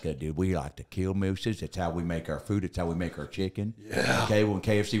Alaska, dude, we like to kill mooses. That's how we make our food. It's how we make our chicken. Yeah. Okay, when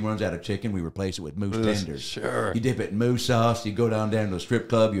KFC runs out of chicken, we replace it with moose tenders. Sure. You dip it in moose sauce. You go down to a strip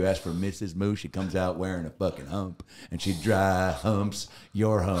club. You ask for Mrs. Moose. She comes out wearing a fucking hump, and she dry humps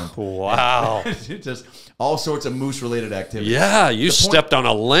your hump. Wow. Just all sorts of moose-related activities. Yeah, you stepped on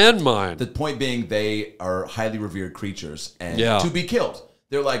a landmine. The point being, they are highly revered creatures, and to be killed.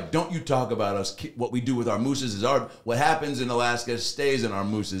 They're like, don't you talk about us. What we do with our mooses is what happens in Alaska stays in our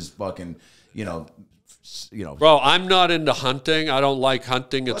mooses. Fucking, you know. Bro, I'm not into hunting. I don't like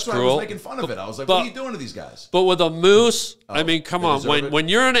hunting. It's cruel. That's why I was making fun of it. I was like, what are you doing to these guys? But with a moose, I mean, come on. When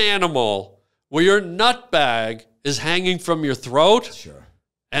you're an animal where your nut bag is hanging from your throat, sure.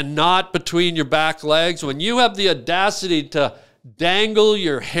 and not between your back legs, when you have the audacity to dangle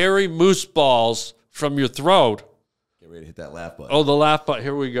your hairy moose balls from your throat. Get ready to hit that laugh button. Oh, the laugh button.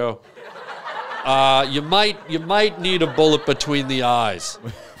 Here we go. You might need a bullet between the eyes.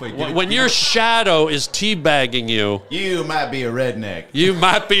 Wait, when your shadow is teabagging you, you might be a redneck. you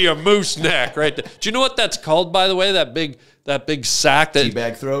might be a moose neck right there. Do you know what that's called, by the way? That big sack.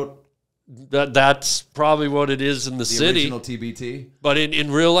 Teabag throat. That's probably what it is in the city. Original TBT. But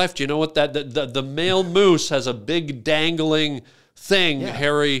in real life, do you know what the male moose has a big dangling thing,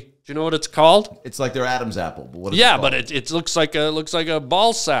 hairy. Do you know what it's called? It's like their Adam's apple. But what is it called? But it looks like a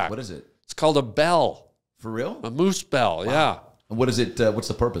ball sack. What is it? It's called a bell. For real? A moose bell, yeah. And what is it? What's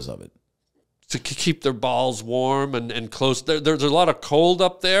the purpose of it? To keep their balls warm and close. There's a lot of cold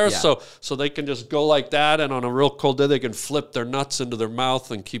up there, so they can just go like that, and on a real cold day, they can flip their nuts into their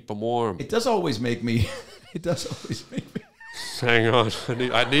mouth and keep them warm. It does always make me. It does always make me. Hang on,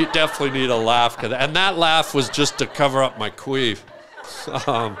 I definitely need a laugh, and that laugh was just to cover up my queef.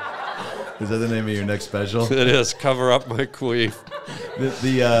 Is that the name of your next special? It is, cover up my queef.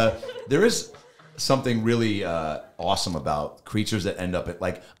 There is something really awesome about creatures that end up at,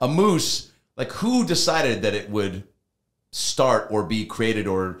 like, a moose. Like, who decided that it would start or be created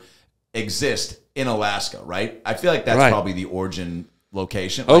or exist in Alaska, right? I feel like that's probably the origin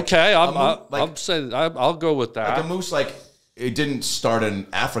location. Like, okay, I'll go with that. Like a moose, like, it didn't start in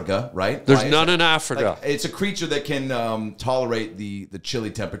Africa, right? There's none in Africa. Like, it's a creature that can tolerate the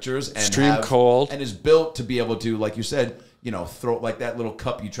chilly temperatures and extreme cold, and is built to be able to, like you said, throw like that little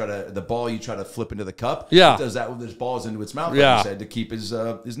cup the ball you try to flip into the cup. Yeah, it does that with his balls into its mouth. Like you said, to keep his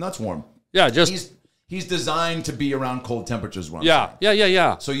nuts warm. Yeah, he's designed to be around cold temperatures.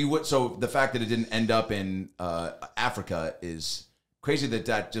 Yeah. So the fact that it didn't end up in Africa is crazy.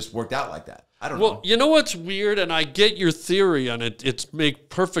 That just worked out like that. I don't know. Well, you know what's weird, and I get your theory on it. It's make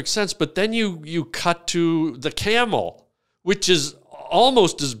perfect sense. But then you cut to the camel, which is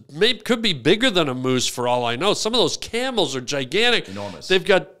almost could be bigger than a moose for all I know. Some of those camels are gigantic, enormous. They've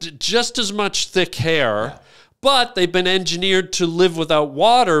got just as much thick hair, but they've been engineered to live without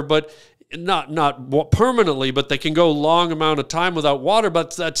water, but not permanently, but they can go a long amount of time without water.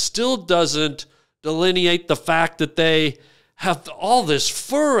 But that still doesn't delineate the fact that they have all this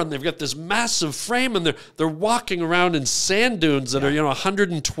fur and they've got this massive frame, and they're walking around in sand dunes that are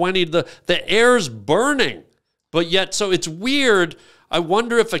 120. The air's burning, but yet so it's weird. I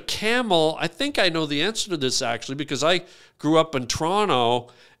wonder if a camel. I think I know the answer to this actually, because I grew up in Toronto.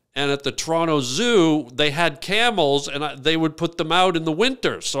 And at the Toronto Zoo, they had camels, and they would put them out in the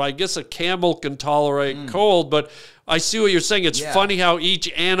winter. So I guess a camel can tolerate cold, but I see what you're saying. It's funny how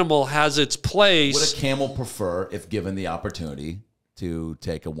each animal has its place. Would a camel prefer, if given the opportunity, to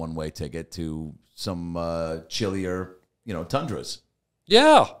take a one-way ticket to some chillier, tundras?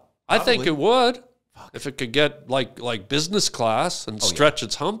 Yeah, I think it would. If it could get like business class and stretch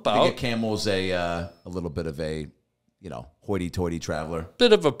its hump out. I think a camel's a little bit of a hoity-toity traveler.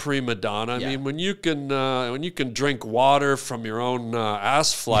 Bit of a prima donna. I mean, when you can drink water from your own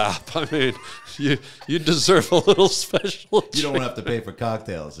ass flap, I mean, you deserve a little special treat. You don't have to pay for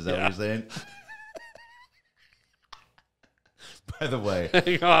cocktails. Is that what you're saying? By the way,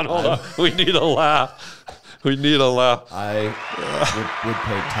 hang on, hold on. We need a laugh. We need a laugh. I would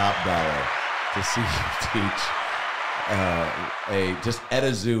pay top dollar to see you teach just at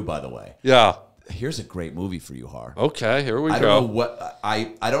a zoo. By the way, yeah. Here's a great movie for you, Har. Okay, here we go. I don't know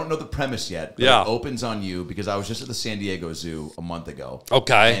I don't know the premise yet, but it opens on you because I was just at the San Diego Zoo a month ago.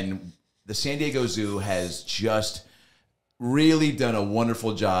 Okay. And the San Diego Zoo has just really done a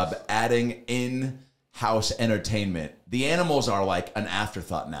wonderful job adding in-house entertainment. The animals are like an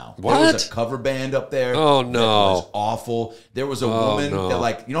afterthought now. What? There was a cover band up there. Oh, no. That was awful. There was a woman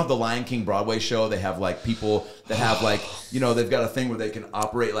that, the Lion King Broadway show, they have people that have they've got a thing where they can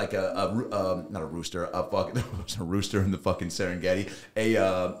operate like not a rooster, there was a rooster in the fucking Serengeti,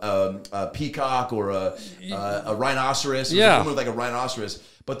 a peacock or a rhinoceros. Yeah. It was like a rhinoceros.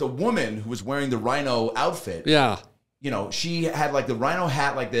 But the woman who was wearing the rhino outfit. Yeah. She had the rhino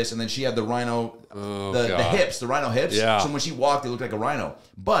hat like this, and then she had the rhino, the hips, the rhino hips. Yeah. So when she walked, it looked like a rhino.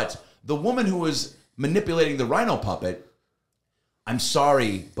 But the woman who was manipulating the rhino puppet, I'm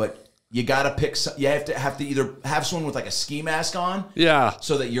sorry, but you got to pick. You have to either have someone with a ski mask on,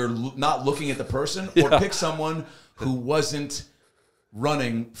 so that you're not looking at the person, or pick someone who wasn't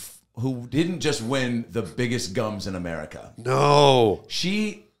running, who didn't just win the biggest gums in America. No,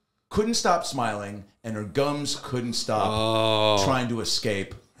 she couldn't stop smiling, and her gums couldn't stop trying to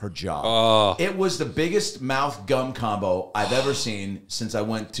escape her jaw. It was the biggest mouth gum combo I've ever seen since I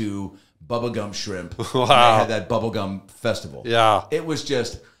went to bubblegum shrimp. Wow. And I had that bubblegum festival. Yeah. It was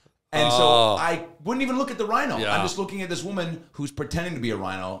just, and so I wouldn't even look at the rhino. Yeah. I'm just looking at this woman who's pretending to be a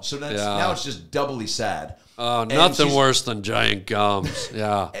rhino. So that's, Yeah. now it's just doubly sad. Oh, And nothing she's- worse than giant gums.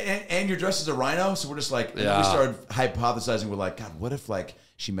 Yeah. And you're dressed as a rhino, so we're just like, we Yeah. started hypothesizing. We're like, God, what if like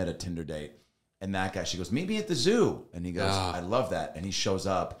she met a Tinder date, and that guy, she goes, meet me at the zoo, and he goes, Yeah. I love that, and he shows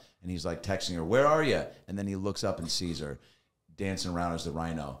up, and he's like texting her, where are you? And then he looks up and sees her dancing around as the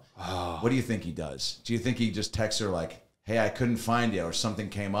rhino. Oh. What do you think he does? Do you think he just texts her like, hey, I couldn't find you, or something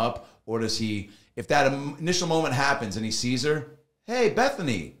came up, or does he? If that initial moment happens and he sees her, hey,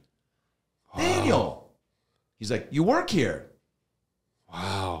 Bethany, Daniel. He's like, you work here.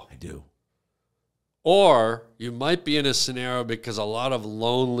 Wow. I do. Or you might be in a scenario because a lot of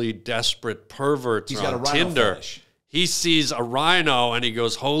lonely, desperate perverts He's are got a on rhino Tinder. fetish. He sees a rhino and he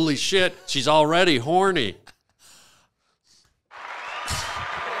goes, holy shit, she's already horny.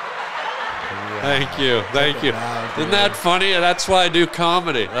 Thank you. Thank you. Wow, Isn't that funny? That's why I do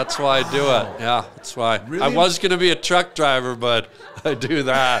comedy. That's why I do it. Yeah, that's why. Really? I was going to be a truck driver, but I do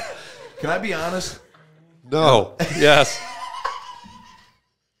that. Can I be honest? No. Yes.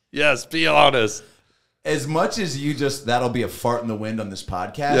 Yes, be honest. As much as you just, that'll be a fart in the wind on this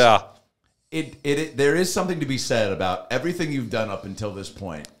podcast. Yeah. There is something to be said about everything you've done up until this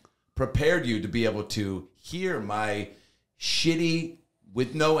point. Prepared you to be able to hear my shitty,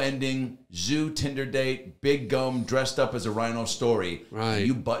 with no ending, zoo Tinder date, big gum, dressed up as a rhino story. Right. And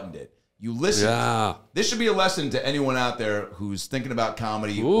you buttoned it. You listened. Yeah. This should be a lesson to anyone out there who's thinking about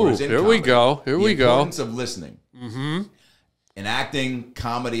comedy Ooh, or is in here comedy. we go. Here we The go. importance of listening. Mm-hmm. In acting,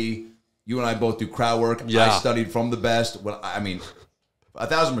 comedy, you and I both do crowd work. Yeah. I studied from the best. Well, I mean,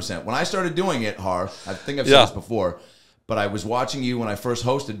 1,000%. When I started doing it, I think I've said Yeah. this before, but I was watching you when I first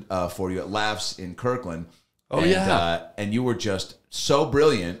hosted for you at Laughs in Kirkland. Oh, and, yeah. And you were just so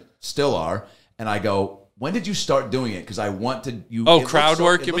brilliant, still are. And I go, when did you start doing it? Because I want to. Oh, crowd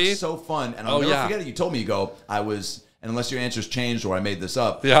work, you it looks mean? so fun. And I'll never yeah. forget it. You told me, you go, I was, and unless your answer's changed or I made this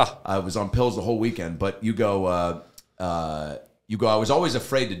up, Yeah. I was on pills the whole weekend. But you go, I was always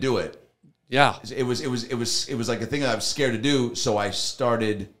afraid to do it. Yeah. It was like a thing that I was scared to do. So I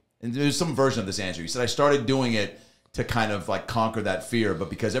started, and there's some version of this answer. You said I started doing it to kind of like conquer that fear, but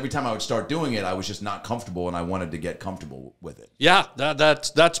because every time I would start doing it, I was just not comfortable, and I wanted to get comfortable with it. Yeah,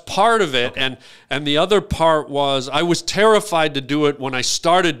 that's part of it. Okay. And the other part was I was terrified to do it when I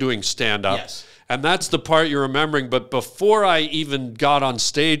started doing stand-up. Yes. And that's the part you're remembering. But before I even got on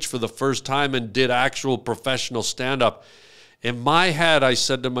stage for the first time and did actual professional stand-up, in my head, I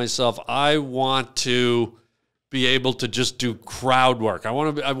said to myself, I want to be able to just do crowd work. I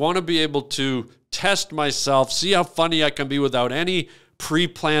want to be able to test myself, see how funny I can be without any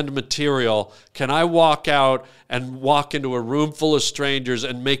pre-planned material. Can I walk out and walk into a room full of strangers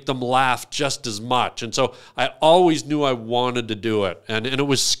and make them laugh just as much? And so I always knew I wanted to do it. And it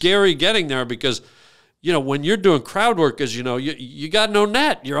was scary getting there because, you know, when you're doing crowd work, as you know, you got no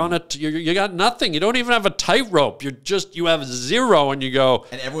net. You're on you got nothing. You don't even have a tightrope. You have zero, and you go,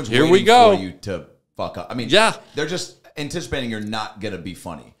 And everyone's here waiting we go. for you to fuck up. I mean, Yeah. they're just anticipating you're not gonna be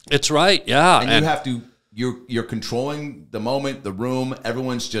funny, It's right, yeah. and you have to. You're controlling the moment, the room.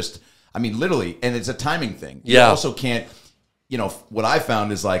 Everyone's just, I mean, literally, and it's a timing thing. You Yeah. also can't. You know, what I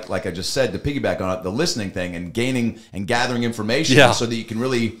found is like I just said, to piggyback on it, the listening thing and gaining and gathering information, Yeah. so that you can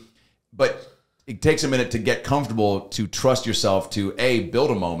really. But it takes a minute to get comfortable, to trust yourself, to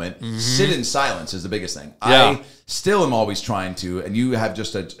build a moment. Sit in silence is the biggest thing. Yeah. I still am always trying to, and you have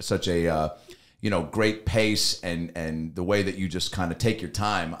just such a great pace and the way that you just kind of take your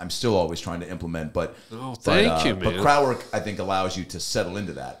time. I'm still always trying to implement, but thank you, man. But crowd work, I think, allows you to settle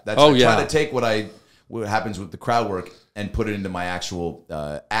into that. That's Oh, I yeah. try to take what happens with the crowd work and put it into my actual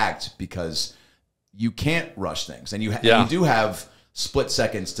act, because you can't rush things, and you do have split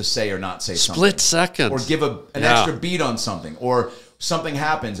seconds to say or not say something. Split seconds. Or give an extra beat on something, or something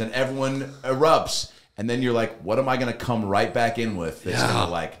happens and everyone erupts, and then you're like, what am I going to come right back in with that's going to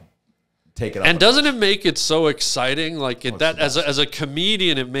like take it up? And doesn't it make it so exciting? Like as a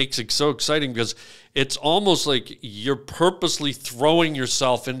comedian, it makes it so exciting because it's almost like you're purposely throwing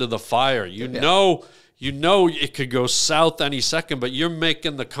yourself into the fire. You know it could go south any second, but you're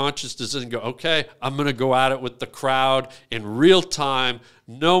making the conscious decision, go, okay, I'm going to go at it with the crowd in real time,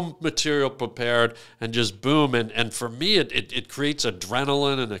 no material prepared, and just boom. And for me, it creates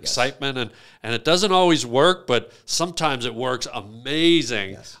adrenaline and excitement, and it doesn't always work, but sometimes it works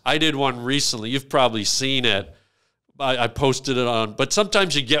amazing. Yes. I did one recently. You've probably seen it. I posted it on, but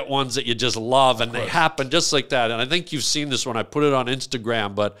sometimes you get ones that you just love, and they happen just like that. And I think you've seen this one. I put it on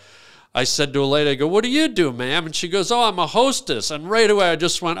Instagram, but I said to a lady, I go, "What do you do, ma'am?" And she goes, "Oh, I'm a hostess." And right away I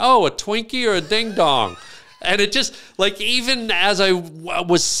just went, "Oh, a Twinkie or a ding dong?" And it just, like, even as I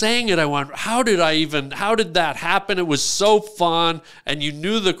was saying it, I went, how did that happen? It was so fun, and you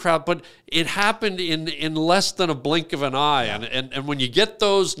knew the crowd, but it happened in less than a blink of an eye. And when you get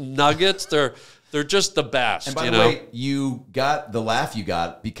those nuggets, they're just the best. And by the way, you got the laugh you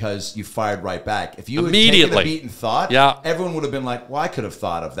got because you fired right back. If you had immediately taken a beat and thought, everyone would have been like, well, I could have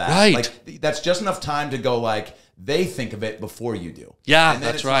thought of that. Right. Like, that's just enough time to go, like, they think of it before you do. Yeah, and then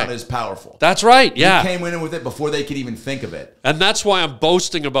that's it's right. not as powerful. That's right, yeah. You came in with it before they could even think of it. And that's why I'm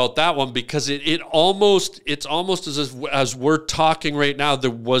boasting about that one, because it's almost as we're talking right now, there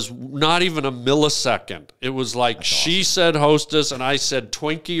was not even a millisecond. It was like she said hostess and I said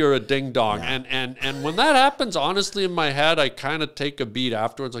Twinkie or a ding dong. Yeah. And when that happens, honestly, in my head, I kind of take a beat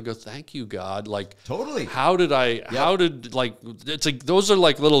afterwards. I go, thank you, God. Like, totally. It's like, those are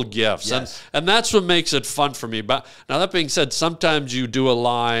like little gifts. Yes. And that's what makes it fun for me. But now that being said, sometimes you do a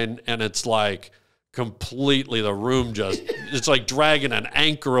line and it's like completely the room it's like dragging an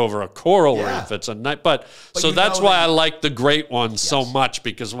anchor over a coral reef. It's a night, but so that's why I like the great ones so much,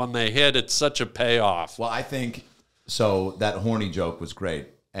 because when they hit, it's such a payoff. Well, I think so. That horny joke was great,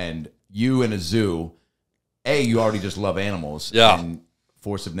 and you in a zoo, you already just love animals. Yeah. And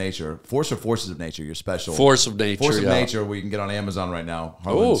Force of Nature. Force or Forces of Nature, your special. Force of Nature. Force of Nature, where you can get on Amazon right now.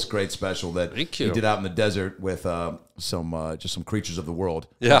 Harland's great special that you did out in the desert with some creatures of the world.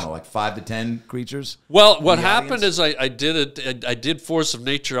 Yeah. I don't know, like 5 to 10 creatures. Well, what happened is I did Force of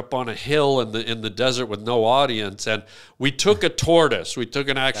Nature up on a hill in the desert with no audience, and we took a tortoise. We took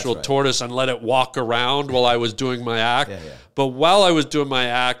an actual tortoise and let it walk around while I was doing my act. Yeah. But while I was doing my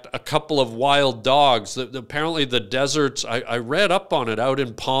act, a couple of wild dogs. Apparently, the deserts. I read up on it out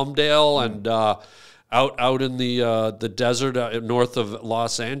in Palmdale and out in the desert north of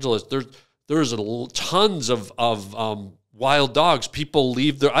Los Angeles. There's tons of wild dogs. People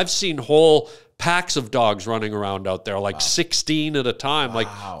leave there. I've seen whole packs of dogs running around out there, like 16 at a time. Like,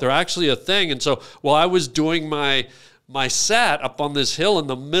 they're actually a thing. And so while I was doing my set up on this hill in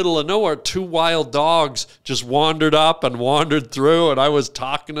the middle of nowhere, 2 wild dogs just wandered up and wandered through, and I was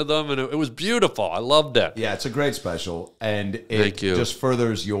talking to them, and it was beautiful. I loved it. Yeah, it's a great special, and it Thank you. just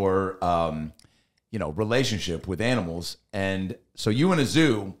furthers your relationship with animals. And so you in a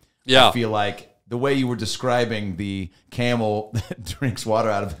zoo, I feel like the way you were describing the camel that drinks water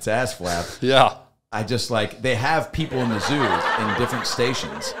out of its ass flap. Yeah. I just like, they have people in the zoo in different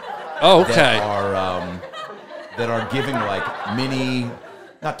stations. Oh, okay. That are giving like mini,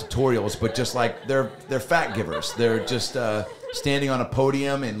 not tutorials, but just like they're fat givers. They're just standing on a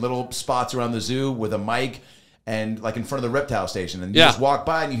podium in little spots around the zoo with a mic and like in front of the reptile station, and you just walk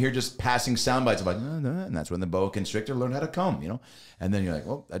by and you hear just passing sound bites of like, and that's when the boa constrictor learned how to come, and then you're like,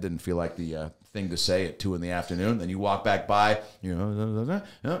 well, that didn't feel like the thing to say at 2 PM. Then you walk back by, and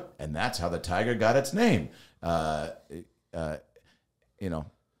that's how the tiger got its name.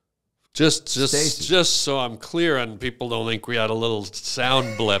 Just so I'm clear and people don't think we had a little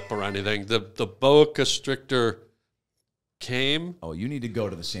sound blip or anything, the boa constrictor came. Oh, you need to go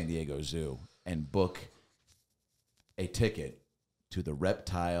to the San Diego Zoo and book a ticket to the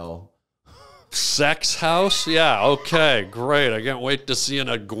reptile sex house? Yeah, okay, great. I can't wait to see an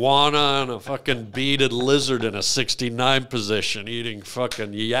iguana and a fucking beaded lizard in a 69 position eating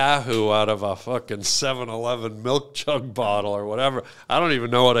fucking Yahoo out of a fucking 7-Eleven milk jug bottle or whatever. I don't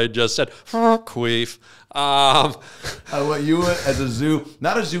even know what I just said. Queef. You as a zoo,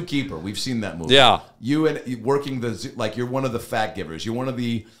 not a zookeeper. We've seen that movie. Yeah. You working the zoo, like you're one of the fat givers. You're one of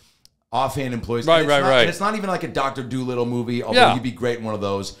the offhand employees. Right. And it's not even like a Dr. Dolittle movie, although you'd be great in one of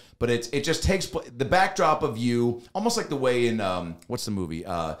those. But it just takes the backdrop of you, almost like the way in what's the movie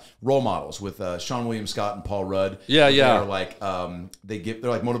Role Models with Sean William Scott and Paul Rudd. Yeah. They're like they're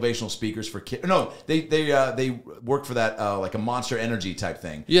like motivational speakers for kids. No, they work for that like a Monster Energy type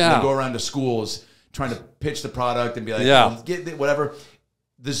thing. Yeah, and they go around to schools trying to pitch the product and be like, get whatever.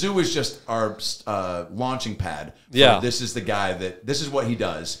 The zoo is just our launching pad. This is the guy this is what he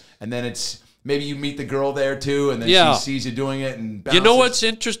does, and then it's. Maybe you meet the girl there too, and then she sees you doing it and bounces. You know what's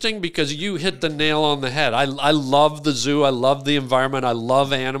interesting? Because you hit the nail on the head. I love the zoo. I love the environment. I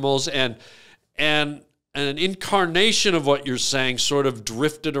love animals. And an incarnation of what you're saying sort of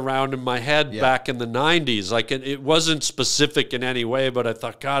drifted around in my head back in the 90s. Like it wasn't specific in any way, but I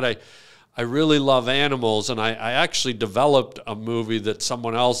thought, God, I really love animals. And I actually developed a movie that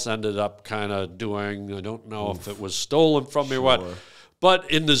someone else ended up kind of doing. I don't know if it was stolen from me or what.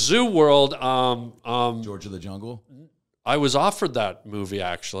 But in the zoo world, George of the Jungle. I was offered that movie,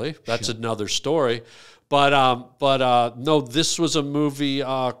 actually. That's another story. But no, this was a movie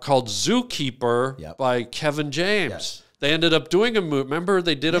called Zookeeper by Kevin James. Yes. They ended up doing a movie. Remember,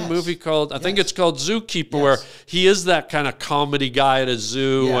 they did a movie called, I think it's called Zookeeper, where he is that kind of comedy guy at a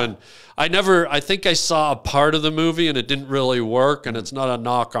zoo. And I think I saw a part of the movie and it didn't really work. And it's not a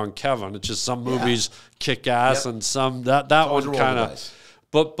knock on Kevin. It's just some movies kick ass and some, that one kind of,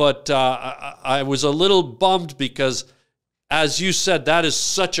 but I was a little bummed because, as you said, that is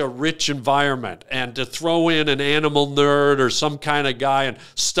such a rich environment. And to throw in an animal nerd or some kind of guy and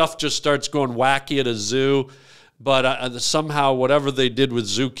stuff just starts going wacky at a zoo. But somehow, whatever they did with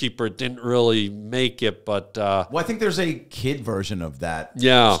Zookeeper, it didn't really make it. But well, I think there's a kid version of that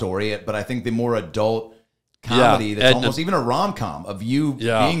story. But I think the more adult comedy, that's almost even a rom-com of you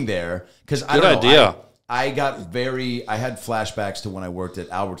being there. Because I don't know, I had flashbacks to when I worked at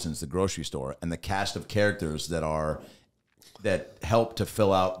Albertsons, the grocery store, and the cast of characters that help to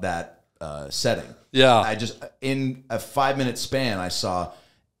fill out that setting. Yeah, I just in a 5-minute span, I saw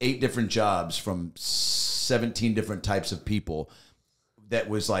 8 different jobs from 17 different types of people. That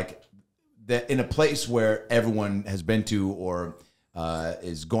was like that in a place where everyone has been to or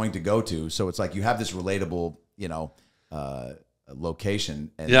is going to go to. So it's like you have this relatable,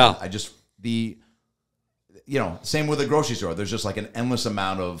 location. And I just same with the grocery store. There's just like an endless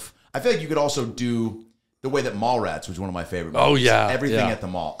amount of. I feel like you could also do the way that Mallrats was one of my favorite movies. Oh, yeah. Everything at the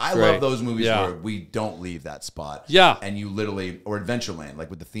mall. I love those movies where we don't leave that spot. Yeah. And you literally, or Adventureland, like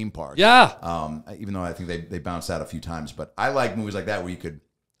with the theme park. Yeah. Even though I think they bounced out a few times. But I like movies like that where you could.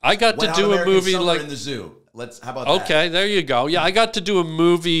 I got to do a movie like. In the zoo. How about that? Okay, there you go. Yeah, I got to do a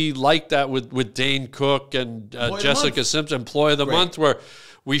movie like that with Dane Cook and Jessica Simpson, Employee of the Month, where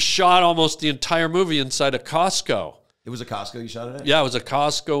we shot almost the entire movie inside a Costco. It was a Costco you shot it at? Yeah, it was a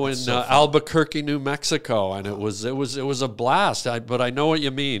Costco in Albuquerque, New Mexico, and it was a blast. But I know what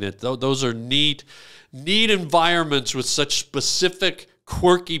you mean. Those are neat environments with such specific,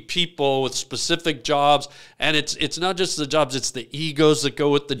 quirky people with specific jobs, and it's not just the jobs; it's the egos that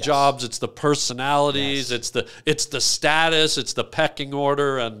go with the jobs. It's the personalities. It's the status. It's the pecking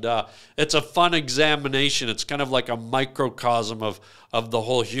order, and it's a fun examination. It's kind of like a microcosm of the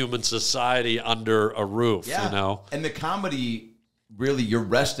whole human society under a roof. Yeah. And the comedy, really, you're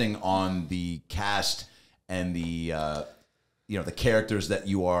resting on the cast and the the characters that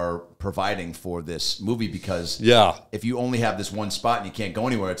you are providing for this movie, because if you only have this one spot and you can't go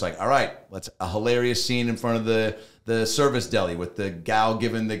anywhere, it's like, all right, let's a hilarious scene in front of the service deli with the gal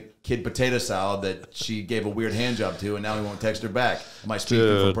giving the kid potato salad that she gave a weird hand job to, and now he won't text her back. Am I speaking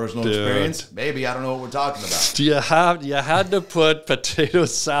from personal experience? Maybe. I don't know what we're talking about. You had to put potato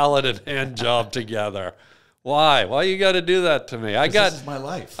salad and hand job together. Why? Why you got to do that to me? This is my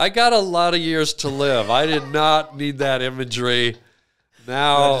life. I got a lot of years to live. I did not need that imagery.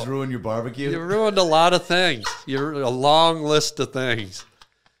 Now, did I just ruin your barbecue? You ruined a lot of things. You're a long list of things.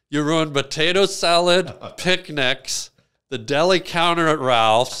 You ruined potato salad, picnics, the deli counter at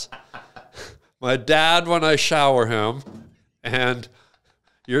Ralph's, my dad when I shower him, and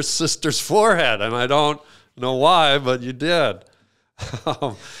your sister's forehead. And I don't know why, but you did.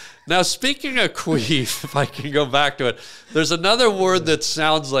 Now, speaking of queef, if I can go back to it, there's another word that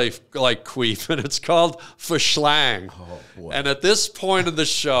sounds like queef, and it's called verschlang. Oh, boy. And at this point of the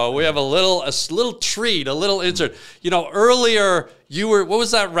show, we have a little treat, a little insert. Earlier, what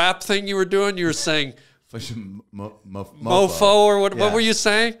was that rap thing you were doing? You were saying mofo, or what were you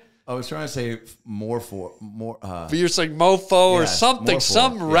saying? I was trying to say more. But you're saying mofo or something,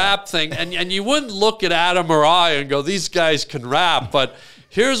 some rap thing, and you wouldn't look at Adam or I and go, these guys can rap, but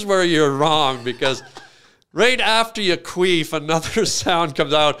here's where you're wrong, because right after you queef, another sound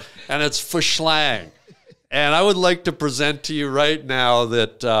comes out, and it's verschlang. And I would like to present to you right now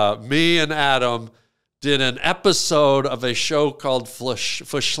that me and Adam did an episode of a show called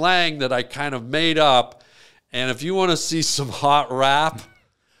Verschlang that I kind of made up. And if you want to see some hot rap,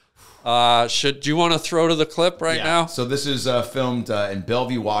 do you want to throw to the clip right now? So this is filmed in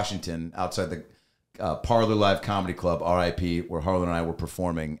Bellevue, Washington, outside the Parlor Live Comedy Club, RIP, where Harland and I were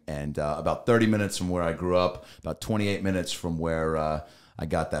performing, and about 30 minutes from where I grew up, about 28 minutes from where I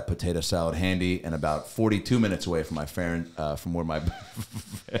got that potato salad handy, and about 42 minutes away from from where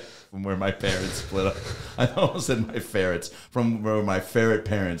my parents split up. I almost said my ferrets. From where my ferret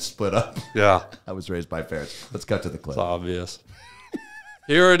parents split up. Yeah. I was raised by ferrets. Let's cut to the clip. It's obvious.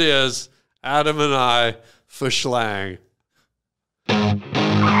 Here it is, Adam and I, verschlang.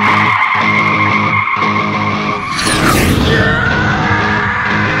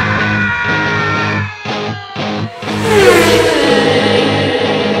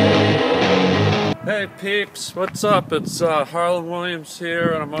 Hey, peeps, what's up? It's Harland Williams here,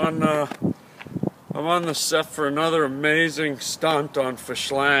 and I'm on the set for another amazing stunt on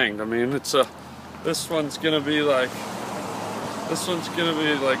Fishlang. I mean, this one's gonna be like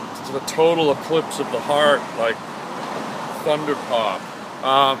the total eclipse of the heart, like thunder pop.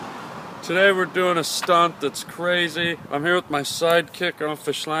 Today we're doing a stunt that's crazy. I'm here with my sidekick on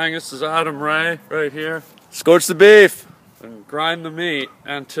Fishlang. This is Adam Ray, right here. Scorch the beef. And grind the meat.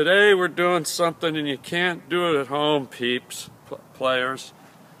 And today we're doing something, and you can't do it at home, peeps, players.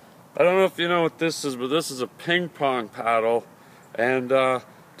 I don't know if you know what this is, but this is a ping pong paddle. And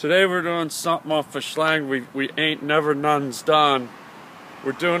today we're doing something off Fishlang we ain't never none's done.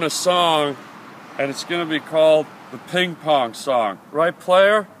 We're doing a song, and it's gonna be called the ping pong song. Right,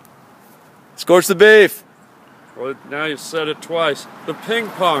 player? Scorch the beef. Well, now you've said it twice. The ping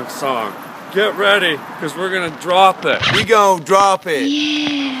pong song. Get ready, because we're gonna drop it. We gon' drop it.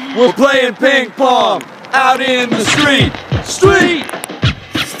 Yeah. We're playing ping pong out in the street. Street.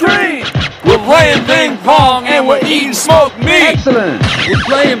 We're playing ping pong and we're eating smoked meat. Excellent. We're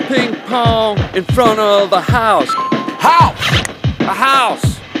playing ping pong in front of a house. A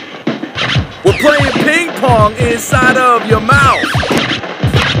house. We're playing ping pong inside of your mouth.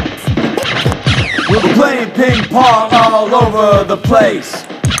 We're playing ping pong all over the place.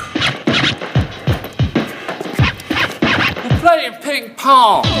 Playing ping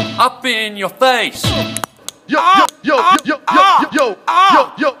pong up in your face. Damn it!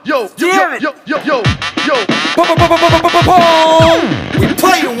 We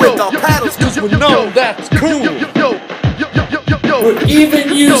playing with our paddles because we know that's cool. We're even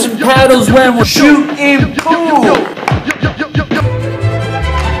using paddles when we're shooting pool.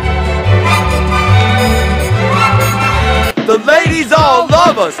 The ladies all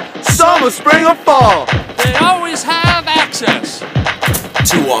love us, summer, spring, or fall. They always have access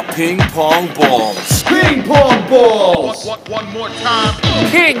to our ping pong balls. Ping pong balls. One more time.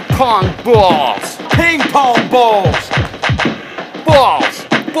 ping pong balls. Ping pong balls. Balls.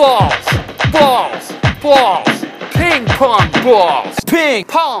 Ping pong balls. Ping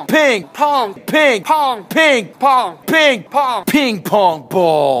pong. Ping pong. Ping pong. Ping pong. Ping pong. Ping pong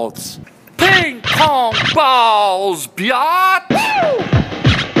balls. Ping pong balls, biatch.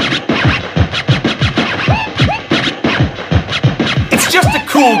 It's just a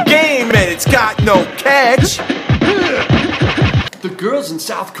cool game and it's got no catch. The girls in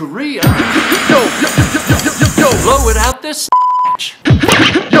South Korea Yo. blow it out this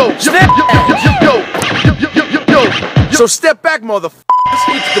So step back, motherfucker.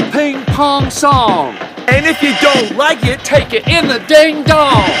 It's the ping pong song. And if you don't like it, Take it in the ding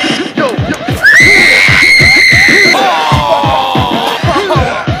dong.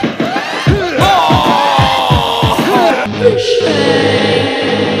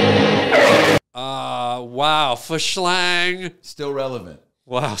 Wow, Fishlang. Still relevant.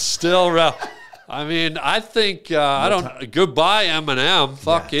 Wow, still I mean, I think goodbye Eminem.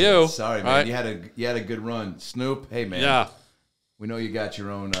 Fuck Yeah, you. Sorry, man. Right? You had a good run. Snoop, hey man. Yeah. We know you got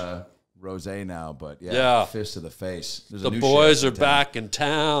your own rosé now, but Yeah. fist to the face. There's a The new boys sheriff are in town. back in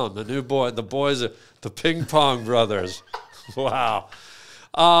town. The boys are the ping pong brothers. Wow.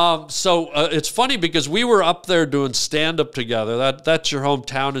 So it's funny because we were up there doing stand-up together. That's your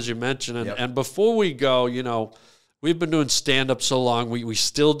hometown, as you mentioned. And, Yep. and before we go, you know, we've been doing stand-up so long. We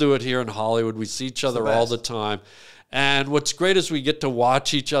still do it here in Hollywood. We see each other all the time. And what's great is we get to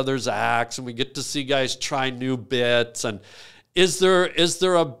watch each other's acts, and we get to see guys try new bits. And is there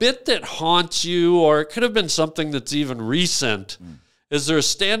a bit that haunts you, or it could have been something that's even recent? Is there a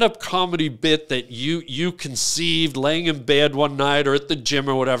stand-up comedy bit that you conceived laying in bed one night or at the gym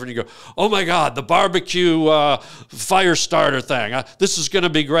or whatever, and you go, oh my God, the barbecue fire starter thing, this is going to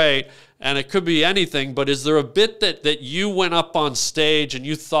be great? And it could be anything, but is there a bit that you went up on stage and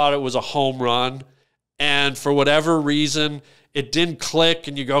you thought it was a home run, and for whatever reason, it didn't click,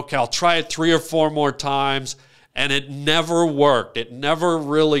 and you go, okay, I'll try it 3 or 4 more times, and it never worked. It never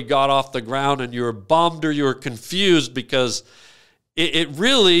really got off the ground, and you were bummed or you were confused because it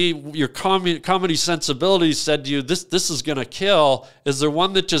really, your comedy sensibility said to you, this is going to kill. Is there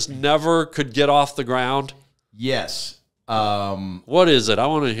one that just never could get off the ground? Yes. What is it? I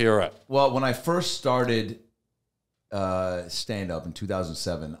want to hear it. Well, when I first started stand-up in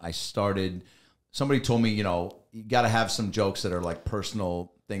 2007, somebody told me, you know, you got to have some jokes that are like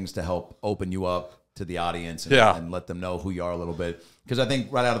personal things to help open you up to the audience and let them know who you are a little bit. Because I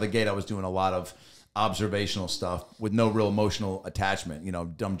think right out of the gate, I was doing a lot of observational stuff with no real emotional attachment. You know,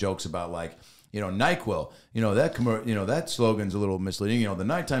 dumb jokes about like, NyQuil. That slogan's a little misleading. The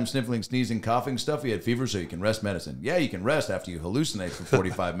nighttime sniffling, sneezing, coughing stuff. You had fever, so you can rest medicine. Yeah, you can rest after you hallucinate for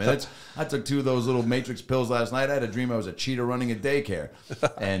 45 minutes. I took 2 of those little Matrix pills last night. I had a dream I was a cheetah running a daycare,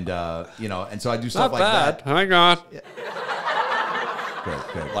 and and so I do stuff Not like bad. that. Hang on.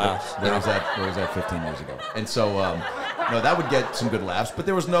 Great. Laughs. Where was that 15 years ago? And so, that would get some good laughs, but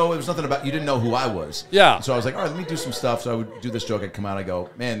there was nothing about, you didn't know who I was. Yeah. And so I was like, all right, let me do some stuff. So I would do this joke. I'd come out, I go,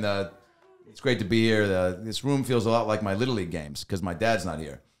 man, it's great to be here. This room feels a lot like my Little League games because my dad's not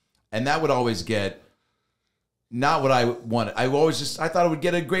here. And that would always get not what I wanted. I thought it would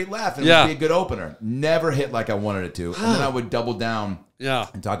get a great laugh and it would be a good opener. Never hit like I wanted it to. And then I would double down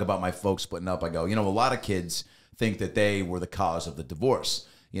and talk about my folks splitting up. I go, a lot of kids think that they were the cause of the divorce,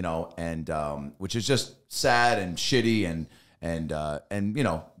 and which is just sad and shitty and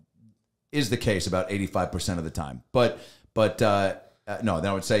is the case about 85% of the time. But no, then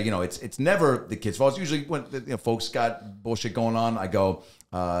I would say, it's never the kids' fault. It's usually when folks got bullshit going on. I go,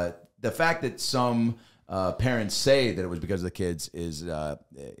 the fact that some parents say that it was because of the kids is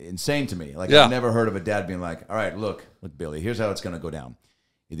insane to me. Like I've never heard of a dad being like, all right, look, Billy, here's how it's going to go down.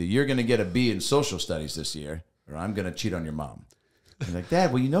 Either you're going to get a B in social studies this year, or I'm going to cheat on your mom. I'm like,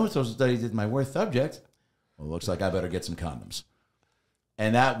 Dad, well, social studies is my worst subject. Well, it looks like I better get some condoms.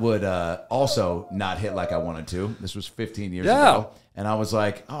 And that would also not hit like I wanted to. This was 15 years ago. And I was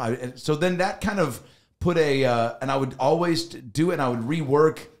like, so then that kind of put and I would always do it, and I would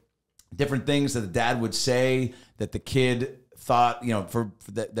rework different things that the dad would say that the kid thought,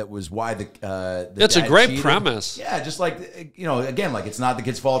 that was why the It's dad a great cheated. premise. Yeah, just like, again, like it's not the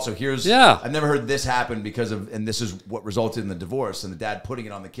kid's fault. So here's, I've never heard this happen and this is what resulted in the divorce, and the dad putting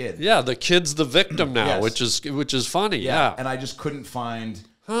it on the kid. Yeah, the kid's the victim now, Yes. which is funny. Yeah. And I just couldn't find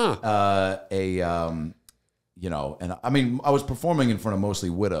and I mean, I was performing in front of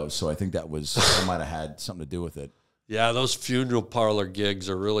mostly widows, so I think that might have had something to do with it. Yeah, those funeral parlor gigs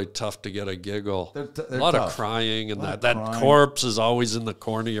are really tough to get a giggle. They're a lot tough. of crying, and that crying. corpse is always in the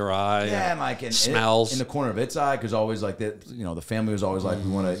corner of your eye. Yeah, and like smells in the corner of its eye, because always like that. The family was always like, we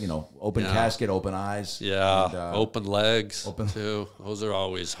want to, open casket, open eyes. Yeah, and, open legs too. Those are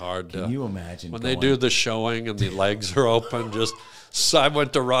always hard. Can you imagine when they do the showing and the legs are open? I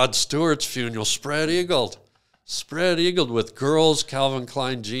went to Rod Stewart's funeral, spread eagled with girls' Calvin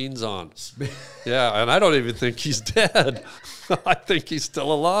Klein jeans on. Yeah, and I don't even think he's dead. I think he's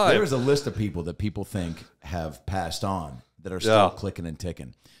still alive. There's a list of people that people think have passed on that are still clicking and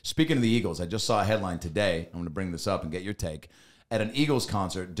ticking. Speaking of the Eagles, I just saw a headline today. I'm going to bring this up and get your take. At an Eagles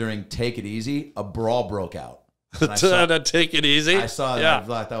concert during Take It Easy, a brawl broke out. To Take It Easy. I saw that. I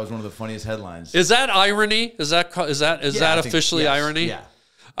thought that was one of the funniest headlines. Is that irony? Is that officially irony? Yeah.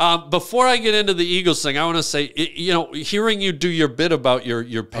 Before I get into the Eagles thing, I want to say, hearing you do your bit about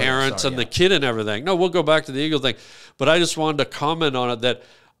your parents and the kid and everything. No, we'll go back to the Eagle thing. But I just wanted to comment on it that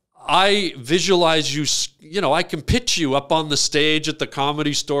I visualize you, I can pitch you up on the stage at the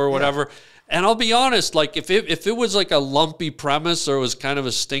Comedy Store or whatever. Yeah. And I'll be honest, like if it was like a lumpy premise or it was kind of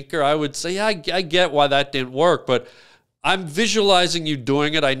a stinker, I would say, I get why that didn't work. But I'm visualizing you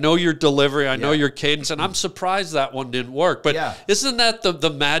doing it. I know your delivery. I know your cadence, and I'm surprised that one didn't work. But isn't that the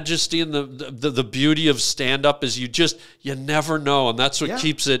majesty and the beauty of stand-up is you never know, and that's what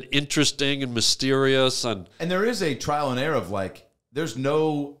keeps it interesting and mysterious. And there is a trial and error of like, there's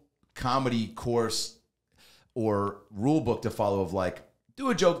no comedy course or rule book to follow of like, do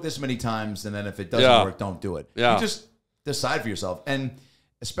a joke this many times, and then if it doesn't work, don't do it. Yeah. You just decide for yourself. And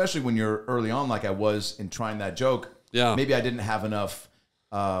especially when you're early on, like I was in trying that joke, maybe I didn't have enough,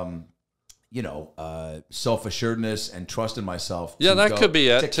 self-assuredness and trust in myself. That could be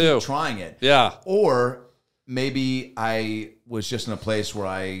it too. Keep trying it. Yeah. Or maybe I was just in a place where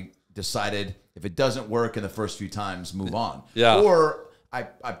I decided if it doesn't work in the first few times, move on. Yeah. Or I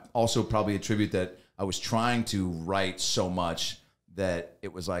also probably attribute that I was trying to write so much that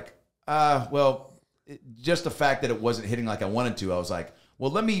it was like, just the fact that it wasn't hitting like I wanted to, I was like,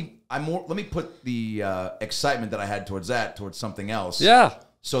 well, let me put the excitement that I had towards something else. Yeah.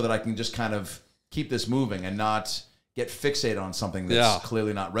 So that I can just kind of keep this moving and not get fixated on something that's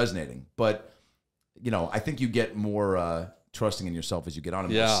clearly not resonating. But, I think you get more trusting in yourself as you get on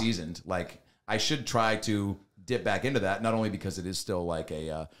and more seasoned. Like, I should try to dip back into that, not only because it is still like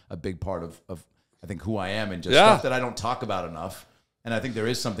a big part of I think who I am and just stuff that I don't talk about enough. And I think there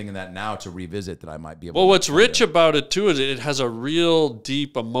is something in that now to revisit that I might be able to. Well, what's rich about it, too, is it has a real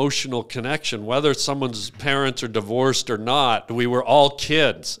deep emotional connection. Whether someone's parents are divorced or not, we were all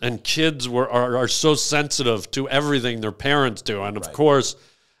kids. And kids are so sensitive to everything their parents do. And, of course,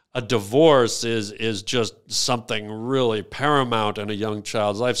 a divorce is just something really paramount in a young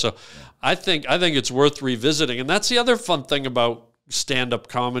child's life. So I think it's worth revisiting. And that's the other fun thing about stand-up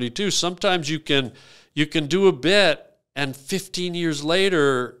comedy too. Sometimes you can do a bit and 15 years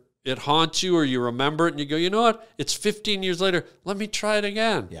later it haunts you, or you remember it and you go, you know what? It's 15 years later. Let me try it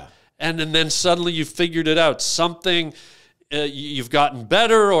again. Yeah. And then suddenly you figured it out. Something you've gotten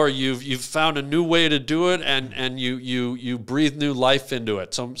better, or you've found a new way to do it, and you breathe new life into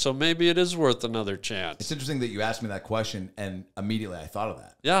it. So maybe it is worth another chance. It's interesting that you asked me that question, and immediately I thought of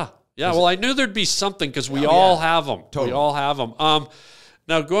that. Yeah. Well, I knew there'd be something because we all have them. Totally. We all have them.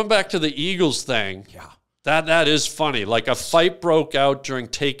 Now going back to the Eagles thing. Yeah. That is funny. Like a fight broke out during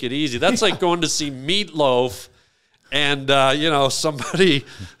Take It Easy. That's like going to see Meatloaf, and somebody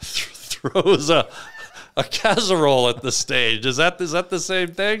throws a casserole at the stage. Is that the same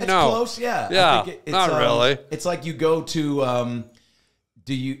thing? It's no, close. Yeah, yeah, I think it's, not really. It's like you go to.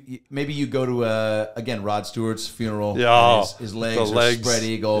 Maybe you go to again Rod Stewart's funeral? Yeah, and his legs are spread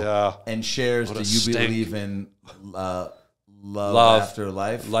eagle. Yeah. And shares. What Do a you stink. believe in love after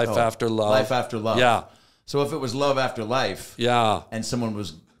life? Life after love. Life after love. Yeah. So if it was love after life, Yeah. and someone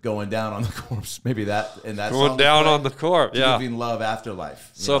was going down on the corpse, maybe that and that Going song down would play, on the court. Yeah. Giving love after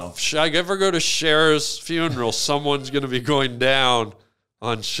life. you So know? if I ever go to Cher's funeral, someone's going to be going down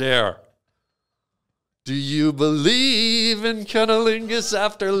on Cher. Do you believe in cunnilingus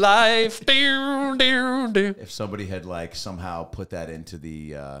after life? If somebody had like somehow put that into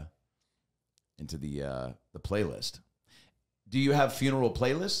the playlist, do you have funeral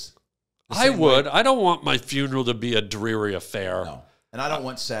playlists? I would. I don't want my funeral to be a dreary affair. No, and I don't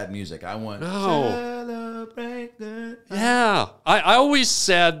want sad music. I want Celebrate the Yeah. I always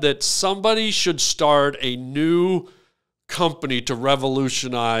said that somebody should start a new company to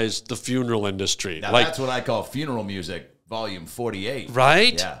revolutionize the funeral industry. Now that's what I call funeral music. Volume 48.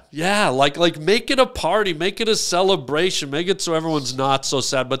 Right? Yeah. Yeah, like make it a party, make it a celebration, make it so everyone's not so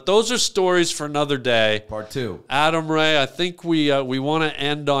sad. But those are stories for another day. Part 2. Adam Ray, I think we want to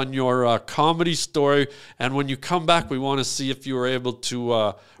end on your comedy story, and when you come back, we want to see if you were able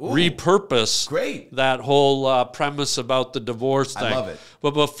to repurpose that whole premise about the divorce thing. I love it.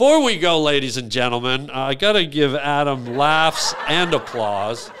 But before we go, ladies and gentlemen, I got to give Adam laughs and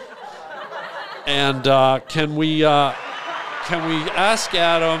applause. And can we ask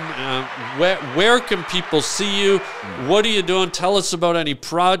Adam, where can people see you? What are you doing? Tell us about any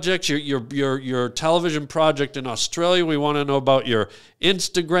projects, your television project in Australia. We want to know about your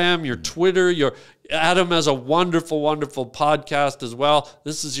Instagram, your Twitter. Adam has a wonderful, wonderful podcast as well.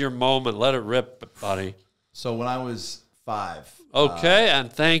 This is your moment. Let it rip, buddy. So when I was 5. Okay,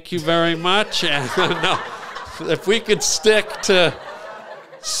 and thank you very much. And no, if we could stick to...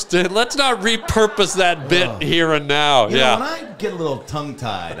 let's not repurpose that bit here and now. You know, when I get a little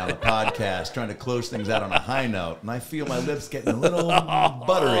tongue-tied on a podcast, trying to close things out on a high note, and I feel my lips getting a little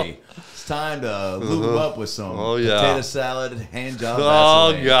buttery, it's time to lube up with some potato salad, hand job.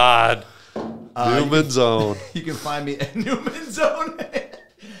 Oh, God. Newman's Own. You can find me at Newman's Own.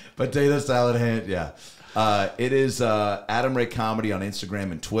 Potato salad hand, yeah. It is Adam Ray Comedy on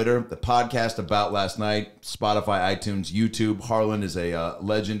Instagram and Twitter. The podcast about last night, Spotify, iTunes, YouTube. Harland is a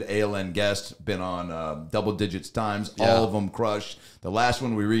legend ALN guest, been on double digits times. Yeah. All of them crushed. The last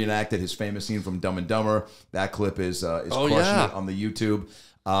one we reenacted his famous scene from Dumb and Dumber. That clip is crushing it on the YouTube.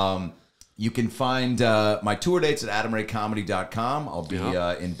 You can find my tour dates at adamraycomedy.com. I'll be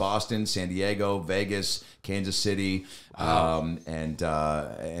in Boston, San Diego, Vegas, Kansas City, and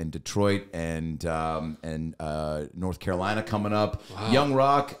Detroit, and North Carolina coming up. Wow. Young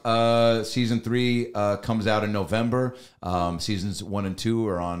Rock season 3 comes out in November. Seasons 1 and 2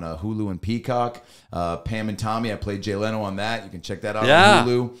 are on Hulu and Peacock. Pam and Tommy, I played Jay Leno on that. You can check that out on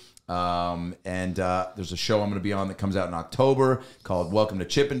Hulu. There's a show I'm going to be on that comes out in October called Welcome to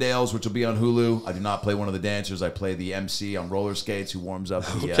Chippendales, which will be on Hulu. I do not play one of the dancers. I play the MC on roller skates who warms up.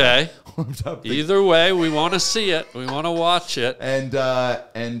 Either way, we want to see it. We want to watch it. And I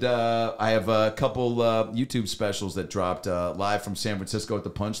have a couple YouTube specials that dropped live from San Francisco at the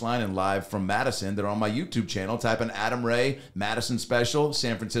Punchline and live from Madison. They're on my YouTube channel. Type in Adam Ray Madison special,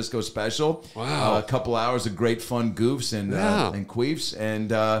 San Francisco special. Wow. A couple hours of great fun goofs and queefs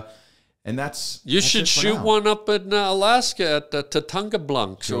and that's should shoot one up in Alaska at Tatunga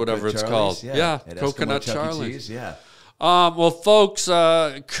Blunks or whatever it's called. Yeah, Coconut Charlie's. Well, folks,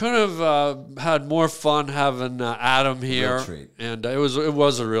 couldn't have had more fun having Adam here, Real treat. and it was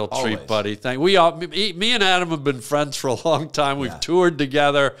a real treat, Always. buddy. Me and Adam have been friends for a long time. We've toured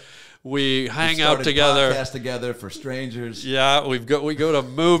together, we hang out together, podcast together for strangers. Yeah, we go to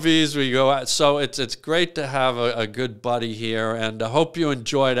movies, we go out. So it's great to have a good buddy here, and I hope you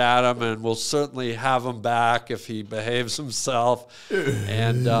enjoyed Adam, and we'll certainly have him back if he behaves himself.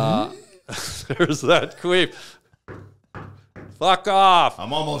 And there's that queef. Fuck off.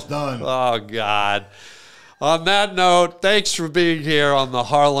 I'm almost done. Oh, God. On that note, thanks for being here on the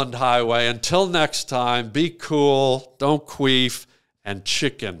Harland Highway. Until next time, be cool, don't queef, and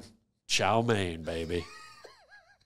chicken. Chow mein, baby.